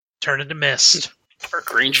 Turn into mist.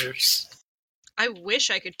 Park Rangers. I wish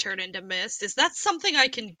I could turn into mist. Is that something I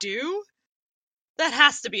can do? That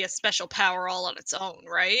has to be a special power all on its own,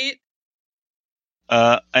 right?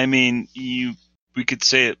 I mean, we could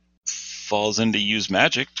say it falls into use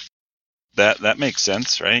magic. That makes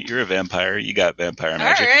sense, right? You're a vampire. You got vampire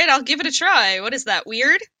magic. All right, I'll give it a try. What is that,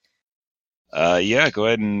 weird? Yeah, go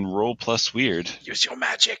ahead and roll plus weird. Use your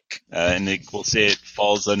magic. And we'll say it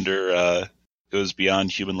falls under, goes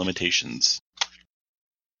beyond human limitations.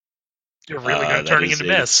 You're really good at turning into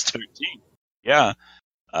mist. 13. Yeah.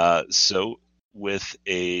 So with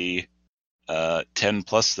a 10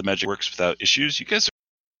 plus, the magic works without issues. You guys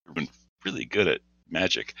are been really good at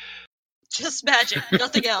magic. Just magic,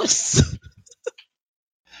 nothing else.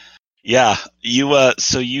 Yeah,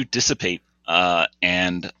 so you dissipate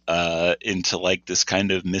and into this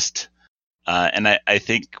kind of mist, and I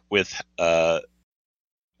think with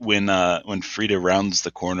when Frida rounds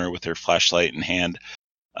the corner with her flashlight in hand,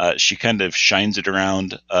 she kind of shines it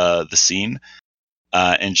around the scene,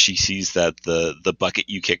 and she sees that the bucket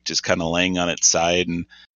you kicked is kind of laying on its side, and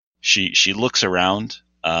she looks around,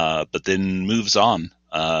 but then moves on.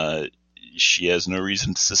 She has no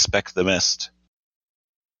reason to suspect the mist.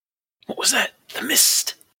 What was that? The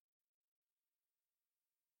mist.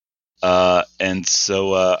 And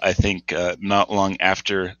so I think not long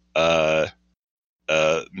after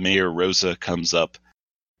Mayor Rosa comes up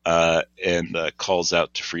and calls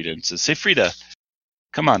out to Frida and says, "Hey, Frida,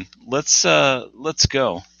 come on, let's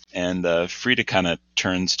go." And Frida kind of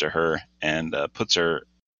turns to her and puts her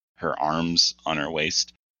arms on her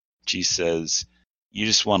waist. She says, "You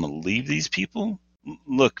just want to leave these people?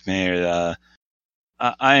 Look, Mayor,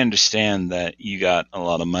 I understand that you got a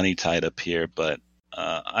lot of money tied up here, but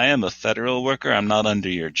I am a federal worker. I'm not under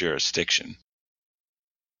your jurisdiction."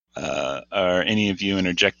 Are any of you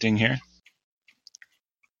interjecting here?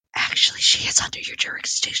 Actually, she is under your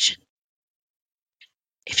jurisdiction.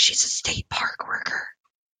 If she's a state park worker.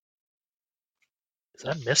 Is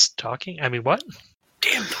that mist talking? I mean, what?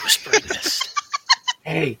 Damn the whispering mist.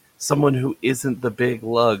 Hey, someone who isn't the big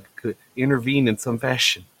lug could intervene in some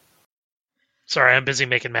fashion. Sorry, I'm busy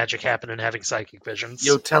making magic happen and having psychic visions.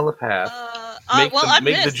 Yo, telepath. I'm make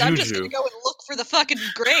the missed. I'm just juju. gonna go and look for the fucking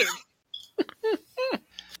grave.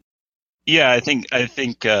 Yeah, I think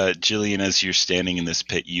Jillian, as you're standing in this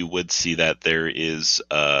pit, you would see that there is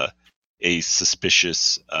a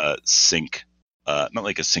suspicious sink, not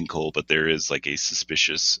like a sinkhole, but there is a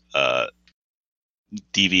suspicious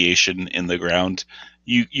deviation in the ground.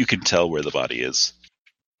 You can tell where the body is.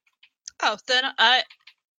 Oh, then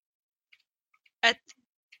at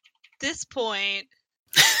this point,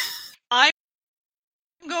 I'm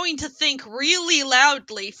going to think really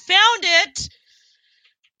loudly, "Found it!"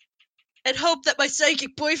 and hope that my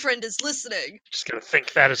psychic boyfriend is listening. Just gonna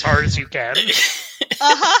think that as hard as you can.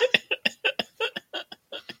 Uh-huh.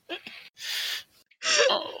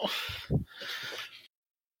 Oh.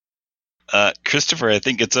 Christopher, I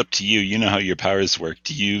think it's up to you. You know how your powers work.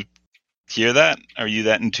 Do you hear that? Are you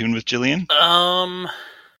that in tune with Jillian?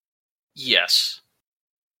 Yes.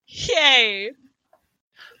 Yay!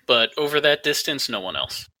 But over that distance, no one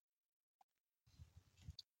else.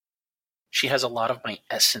 She has a lot of my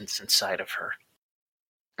essence inside of her.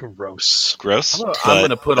 Gross. Gross. I'm going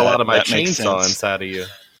to put a lot of my that makes chainsaw sense. inside of you.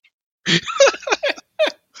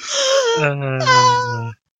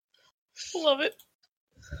 Love it.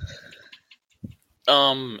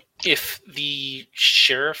 If the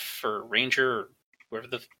sheriff or ranger or whoever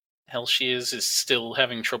the hell she is still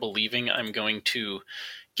having trouble leaving, I'm going to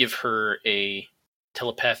give her a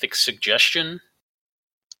telepathic suggestion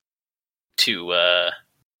to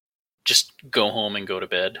just go home and go to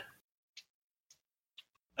bed.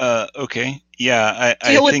 Okay. Yeah,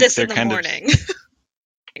 I Deal with think this they're in the kind morning.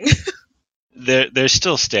 of they're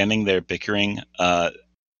still standing there bickering.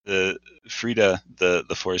 The Frida,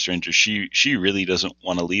 the forest ranger, she really doesn't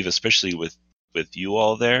want to leave, especially with you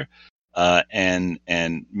all there. And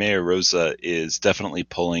Mayor Rosa is definitely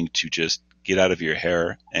pulling to just get out of your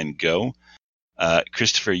hair and go.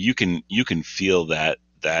 Christopher, you can feel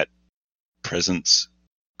that presence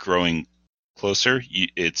growing closer.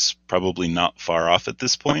 It's probably not far off at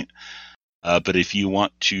this point. But if you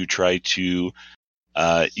want to try to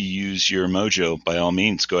use your mojo, by all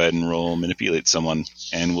means, go ahead and roll manipulate someone.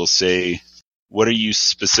 And we'll say, what are you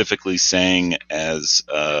specifically saying as...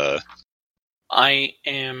 I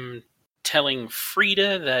am telling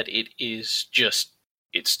Frida that it's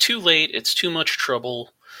too late, it's too much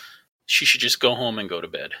trouble. She should just go home and go to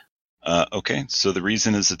bed. Okay, so the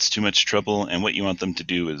reason is it's too much trouble, and what you want them to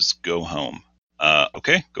do is go home.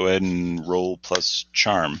 Okay, go ahead and roll plus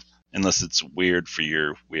charm, unless it's weird for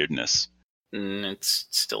your weirdness. It's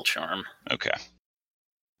still charm. Okay.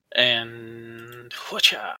 And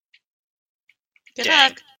whatcha? Good Dang.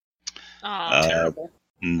 luck. Aw. Terrible.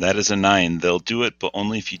 That is a 9. They'll do it, but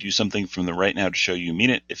only if you do something from the right now to show you mean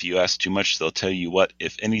it. If you ask too much, they'll tell you what,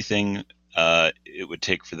 if anything, it would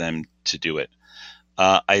take for them to do it.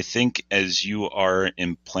 I think as you are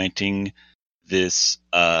implanting this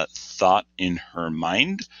thought in her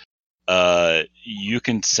mind, you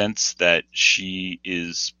can sense that she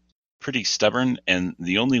is pretty stubborn, and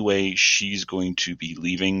the only way she's going to be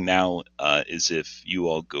leaving now is if you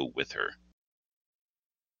all go with her.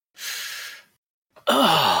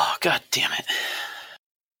 Oh, god damn it.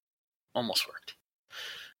 Almost worked.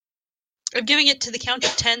 I'm giving it to the count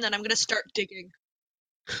of 10, then I'm gonna start digging.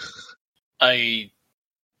 I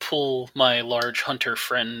pull my large hunter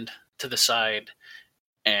friend to the side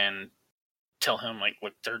and tell him, like,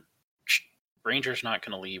 look, Ranger's not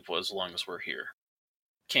going to leave as long as we're here.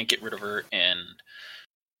 Can't get rid of her, and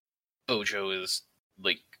Bojo is,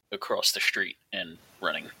 like, across the street and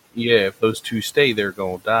running. Yeah, if those two stay, they're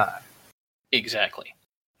gonna die. Exactly.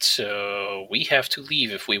 So we have to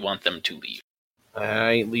leave if we want them to leave.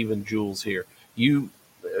 I ain't leaving Jules here. You...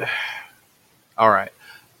 Alright.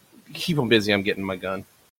 Keep them busy, I'm getting my gun.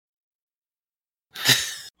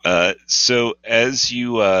 So as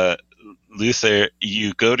you, Luther,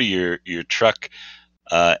 you go to your truck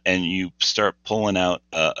and you start pulling out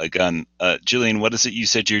a gun. Jillian, what is it you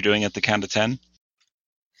said you're doing at the count of 10?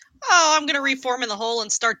 Oh, I'm gonna reform in the hole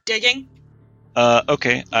and start digging.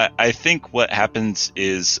 Okay, I think what happens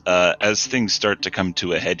is as things start to come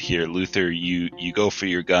to a head here, Luther, you go for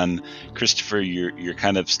your gun. Christopher, you're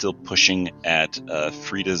kind of still pushing at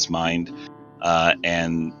Frida's mind.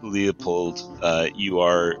 And Leopold, you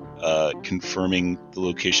are confirming the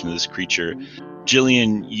location of this creature.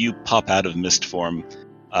 Jillian, you pop out of mist form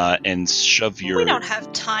and shove your... We don't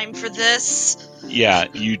have time for this. Yeah,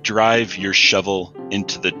 you drive your shovel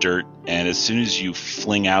into the dirt, and as soon as you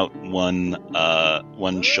fling out one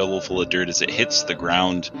shovelful of dirt, as it hits the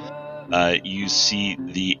ground, you see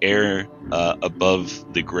the air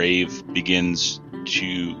above the grave begins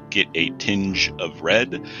to get a tinge of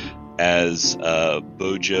red as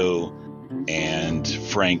Bojo and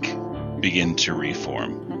Frank begin to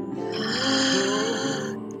reform.